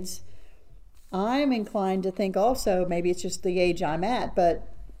kids, I'm inclined to think also, maybe it's just the age I'm at, but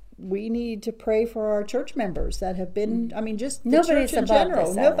we need to pray for our church members that have been, I mean, just the Nobody's church in above general.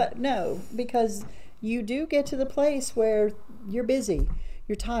 this, No, because you do get to the place where you're busy,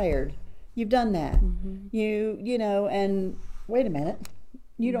 you're tired, you've done that, you know, and wait a minute,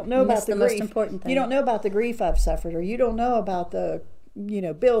 you don't know about the grief. Most important thing. You don't know about the grief I've suffered, or you don't know about the,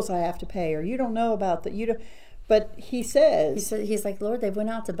 bills I have to pay, or you don't know about the, But he says, he's like, Lord, they went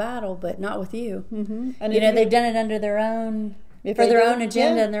out to battle, but not with you. Mm-hmm. And they've done it under their own, for their own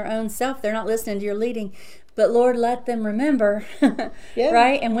agenda and their own self. They're not listening to your leading. But Lord, let them remember,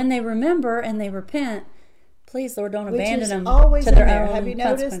 right? And when they remember and they repent, please, Lord, don't abandon them always to their own Have you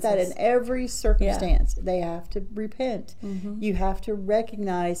noticed that in every circumstance, they have to repent? You have to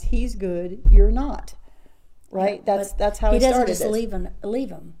recognize He's good, you're not. Right? That's how He started doesn't just leave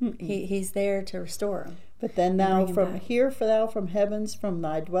them. He's there to restore them. But then hear thou from heavens, from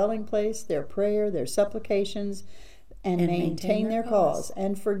thy dwelling place, their prayer, their supplications, and maintain their cause,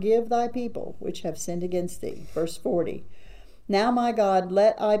 and forgive thy people which have sinned against thee. Verse 40. Now, my God,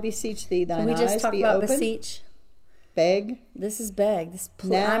 let I beseech thee, thine eyes be open. Can we just talk about beseech? Beg. This is beg.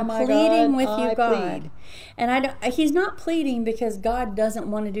 I'm pleading with you, God. And he's not pleading because God doesn't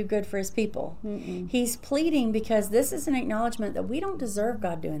want to do good for His people. He's pleading because this is an acknowledgement that we don't deserve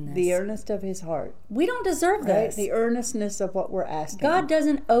God doing this. The earnest of His heart. We don't deserve this. The earnestness of what we're asking. God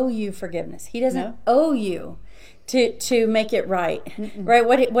doesn't owe you forgiveness. He doesn't owe you to make it right. Right?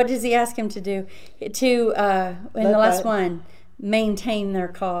 What does He ask him to do? Maintain their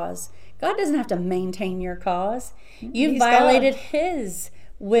cause. God doesn't have to maintain your cause. You've violated His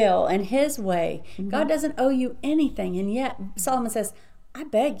will and His way. God doesn't owe you anything. And yet, Solomon says, I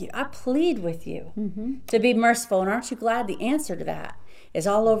beg you, I plead with you to be merciful. And aren't you glad the answer to that is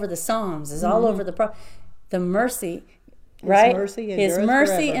all over the Psalms, is all over the mercy, right? His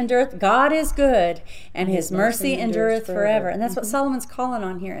mercy endureth. God is good, and His mercy endureth forever. And that's what Solomon's calling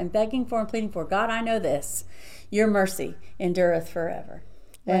on here and begging for and pleading for. God, I know this. Your mercy endureth forever.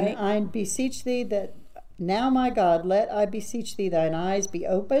 Right? And I beseech thee that now, my God, let I beseech thee, thine eyes be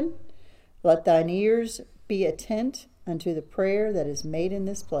open, let thine ears be attent unto the prayer that is made in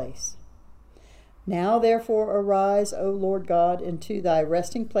this place. Now, therefore, arise, O Lord God, into thy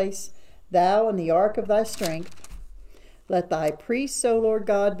resting place, thou and the ark of thy strength. Let thy priests, O Lord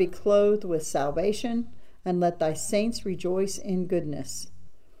God, be clothed with salvation, and let thy saints rejoice in goodness.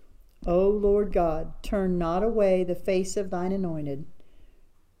 O Lord God, turn not away the face of thine anointed.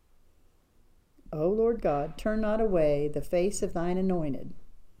 O Lord God, turn not away the face of thine anointed.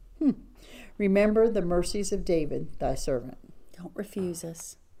 Remember the mercies of David, thy servant. Don't refuse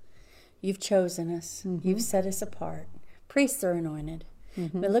us. You've chosen us. You've set us apart. Priests are anointed.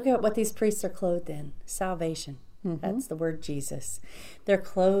 But look at what these priests are clothed in. Salvation. That's the word Jesus. They're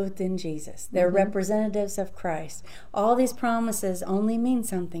clothed in Jesus. They're representatives of Christ. All these promises only mean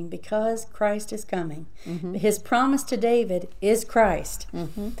something because Christ is coming. His promise to David is Christ,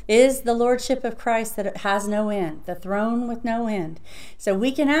 is the lordship of Christ that has no end, the throne with no end. So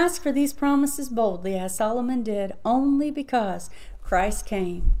we can ask for these promises boldly as Solomon did only because Christ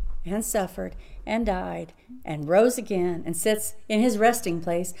came and suffered and died and rose again and sits in His resting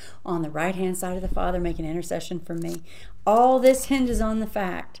place on the right-hand side of the Father making intercession for me. All this hinges on the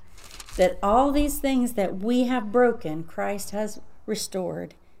fact that all these things that we have broken, Christ has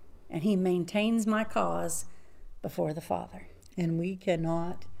restored, and He maintains my cause before the Father. And we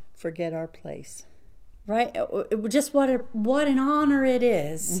cannot forget our place. Right? Just what an honor it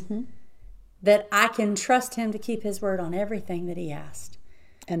is that I can trust Him to keep His word on everything that He asked.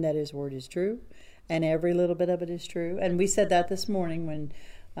 And that His word is true, and every little bit of it is true. And we said that this morning when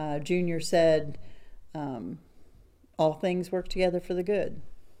Junior said, all things work together for the good.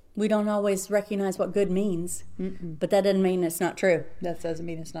 We don't always recognize what good means, but that doesn't mean it's not true. That doesn't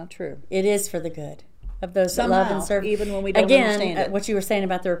mean it's not true. It is for the good of those that love and serve. Even when we don't understand it. What you were saying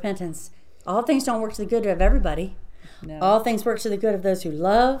about the repentance. All things don't work to the good of everybody. No. All things work to the good of those who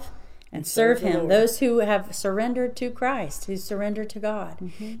love and serve the him. Lord. Those who have surrendered to Christ, who surrender to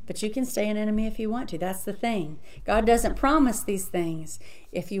God. But you can stay an enemy if you want to. That's the thing. God doesn't promise these things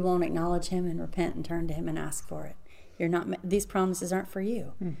if you won't acknowledge him and repent and turn to him and ask for it. You're not. These promises aren't for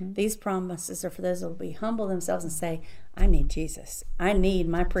you. These promises are for those who will be humble themselves and say, I need Jesus. I need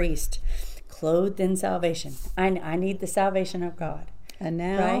my priest clothed in salvation. I need the salvation of God. And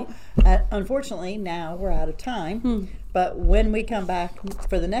now, unfortunately, now we're out of time. But when we come back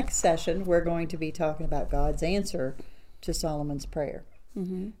for the next session, we're going to be talking about God's answer to Solomon's prayer.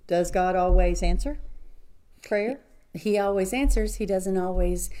 Does God always answer prayer? He always answers. He doesn't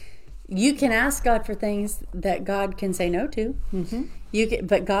always. You can ask God for things that God can say no to.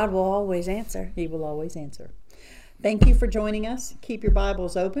 But God will always answer. He will always answer. Thank you for joining us. Keep your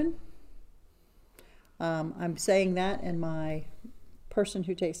Bibles open. I'm saying that, and my person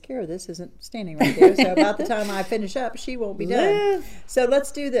who takes care of this isn't standing right there. So about the time I finish up, she won't be done. So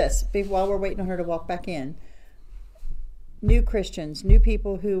let's do this while we're waiting on her to walk back in. New Christians, new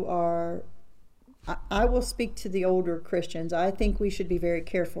people who are, I will speak to the older Christians. I think we should be very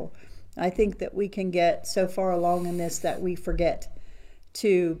careful. I think that we can get so far along in this that we forget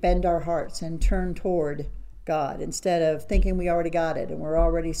to bend our hearts and turn toward God instead of thinking we already got it and we're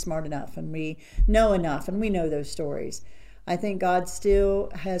already smart enough and we know enough and we know those stories. I think God still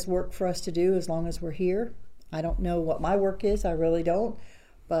has work for us to do as long as we're here. I don't know what my work is. I really don't.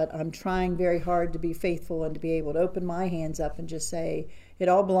 But I'm trying very hard to be faithful and to be able to open my hands up and just say, it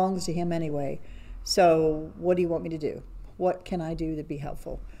all belongs to him anyway. So what do you want me to do? What can I do to be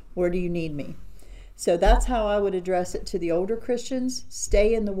helpful? Where do you need me? So that's how I would address it to the older Christians.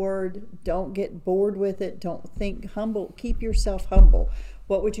 Stay in the Word. Don't get bored with it. Don't think humble. Keep yourself humble.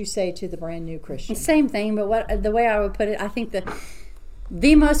 What would you say to the brand new Christian? Same thing, but the way I would put it, I think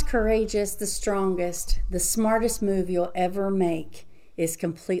the most courageous, the strongest, the smartest move you'll ever make is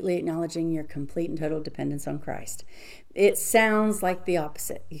completely acknowledging your complete and total dependence on Christ. It sounds like the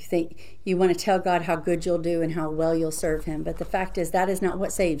opposite. You think you want to tell God how good you'll do and how well you'll serve him, but the fact is that is not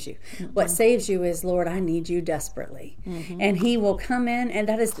what saves you. What saves you is, Lord, I need you desperately. And he will come in, and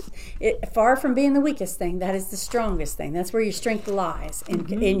that is far from being the weakest thing. That is the strongest thing. That's where your strength lies,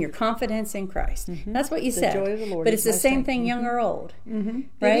 in your confidence in Christ. That's what you said. Joy of the Lord but is it's the my same strength. thing, young or old.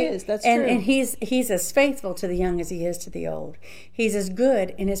 Right? It is. That's true. And he's as faithful to the young as he is to the old. He's as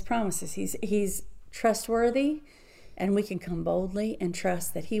good in his promises. He's trustworthy. And we can come boldly and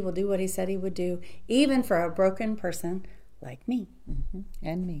trust that he will do what he said he would do, even for a broken person like me.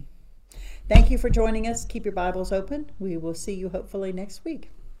 And me. Thank you for joining us. Keep your Bibles open. We will see you hopefully next week.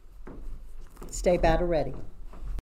 Stay battle ready.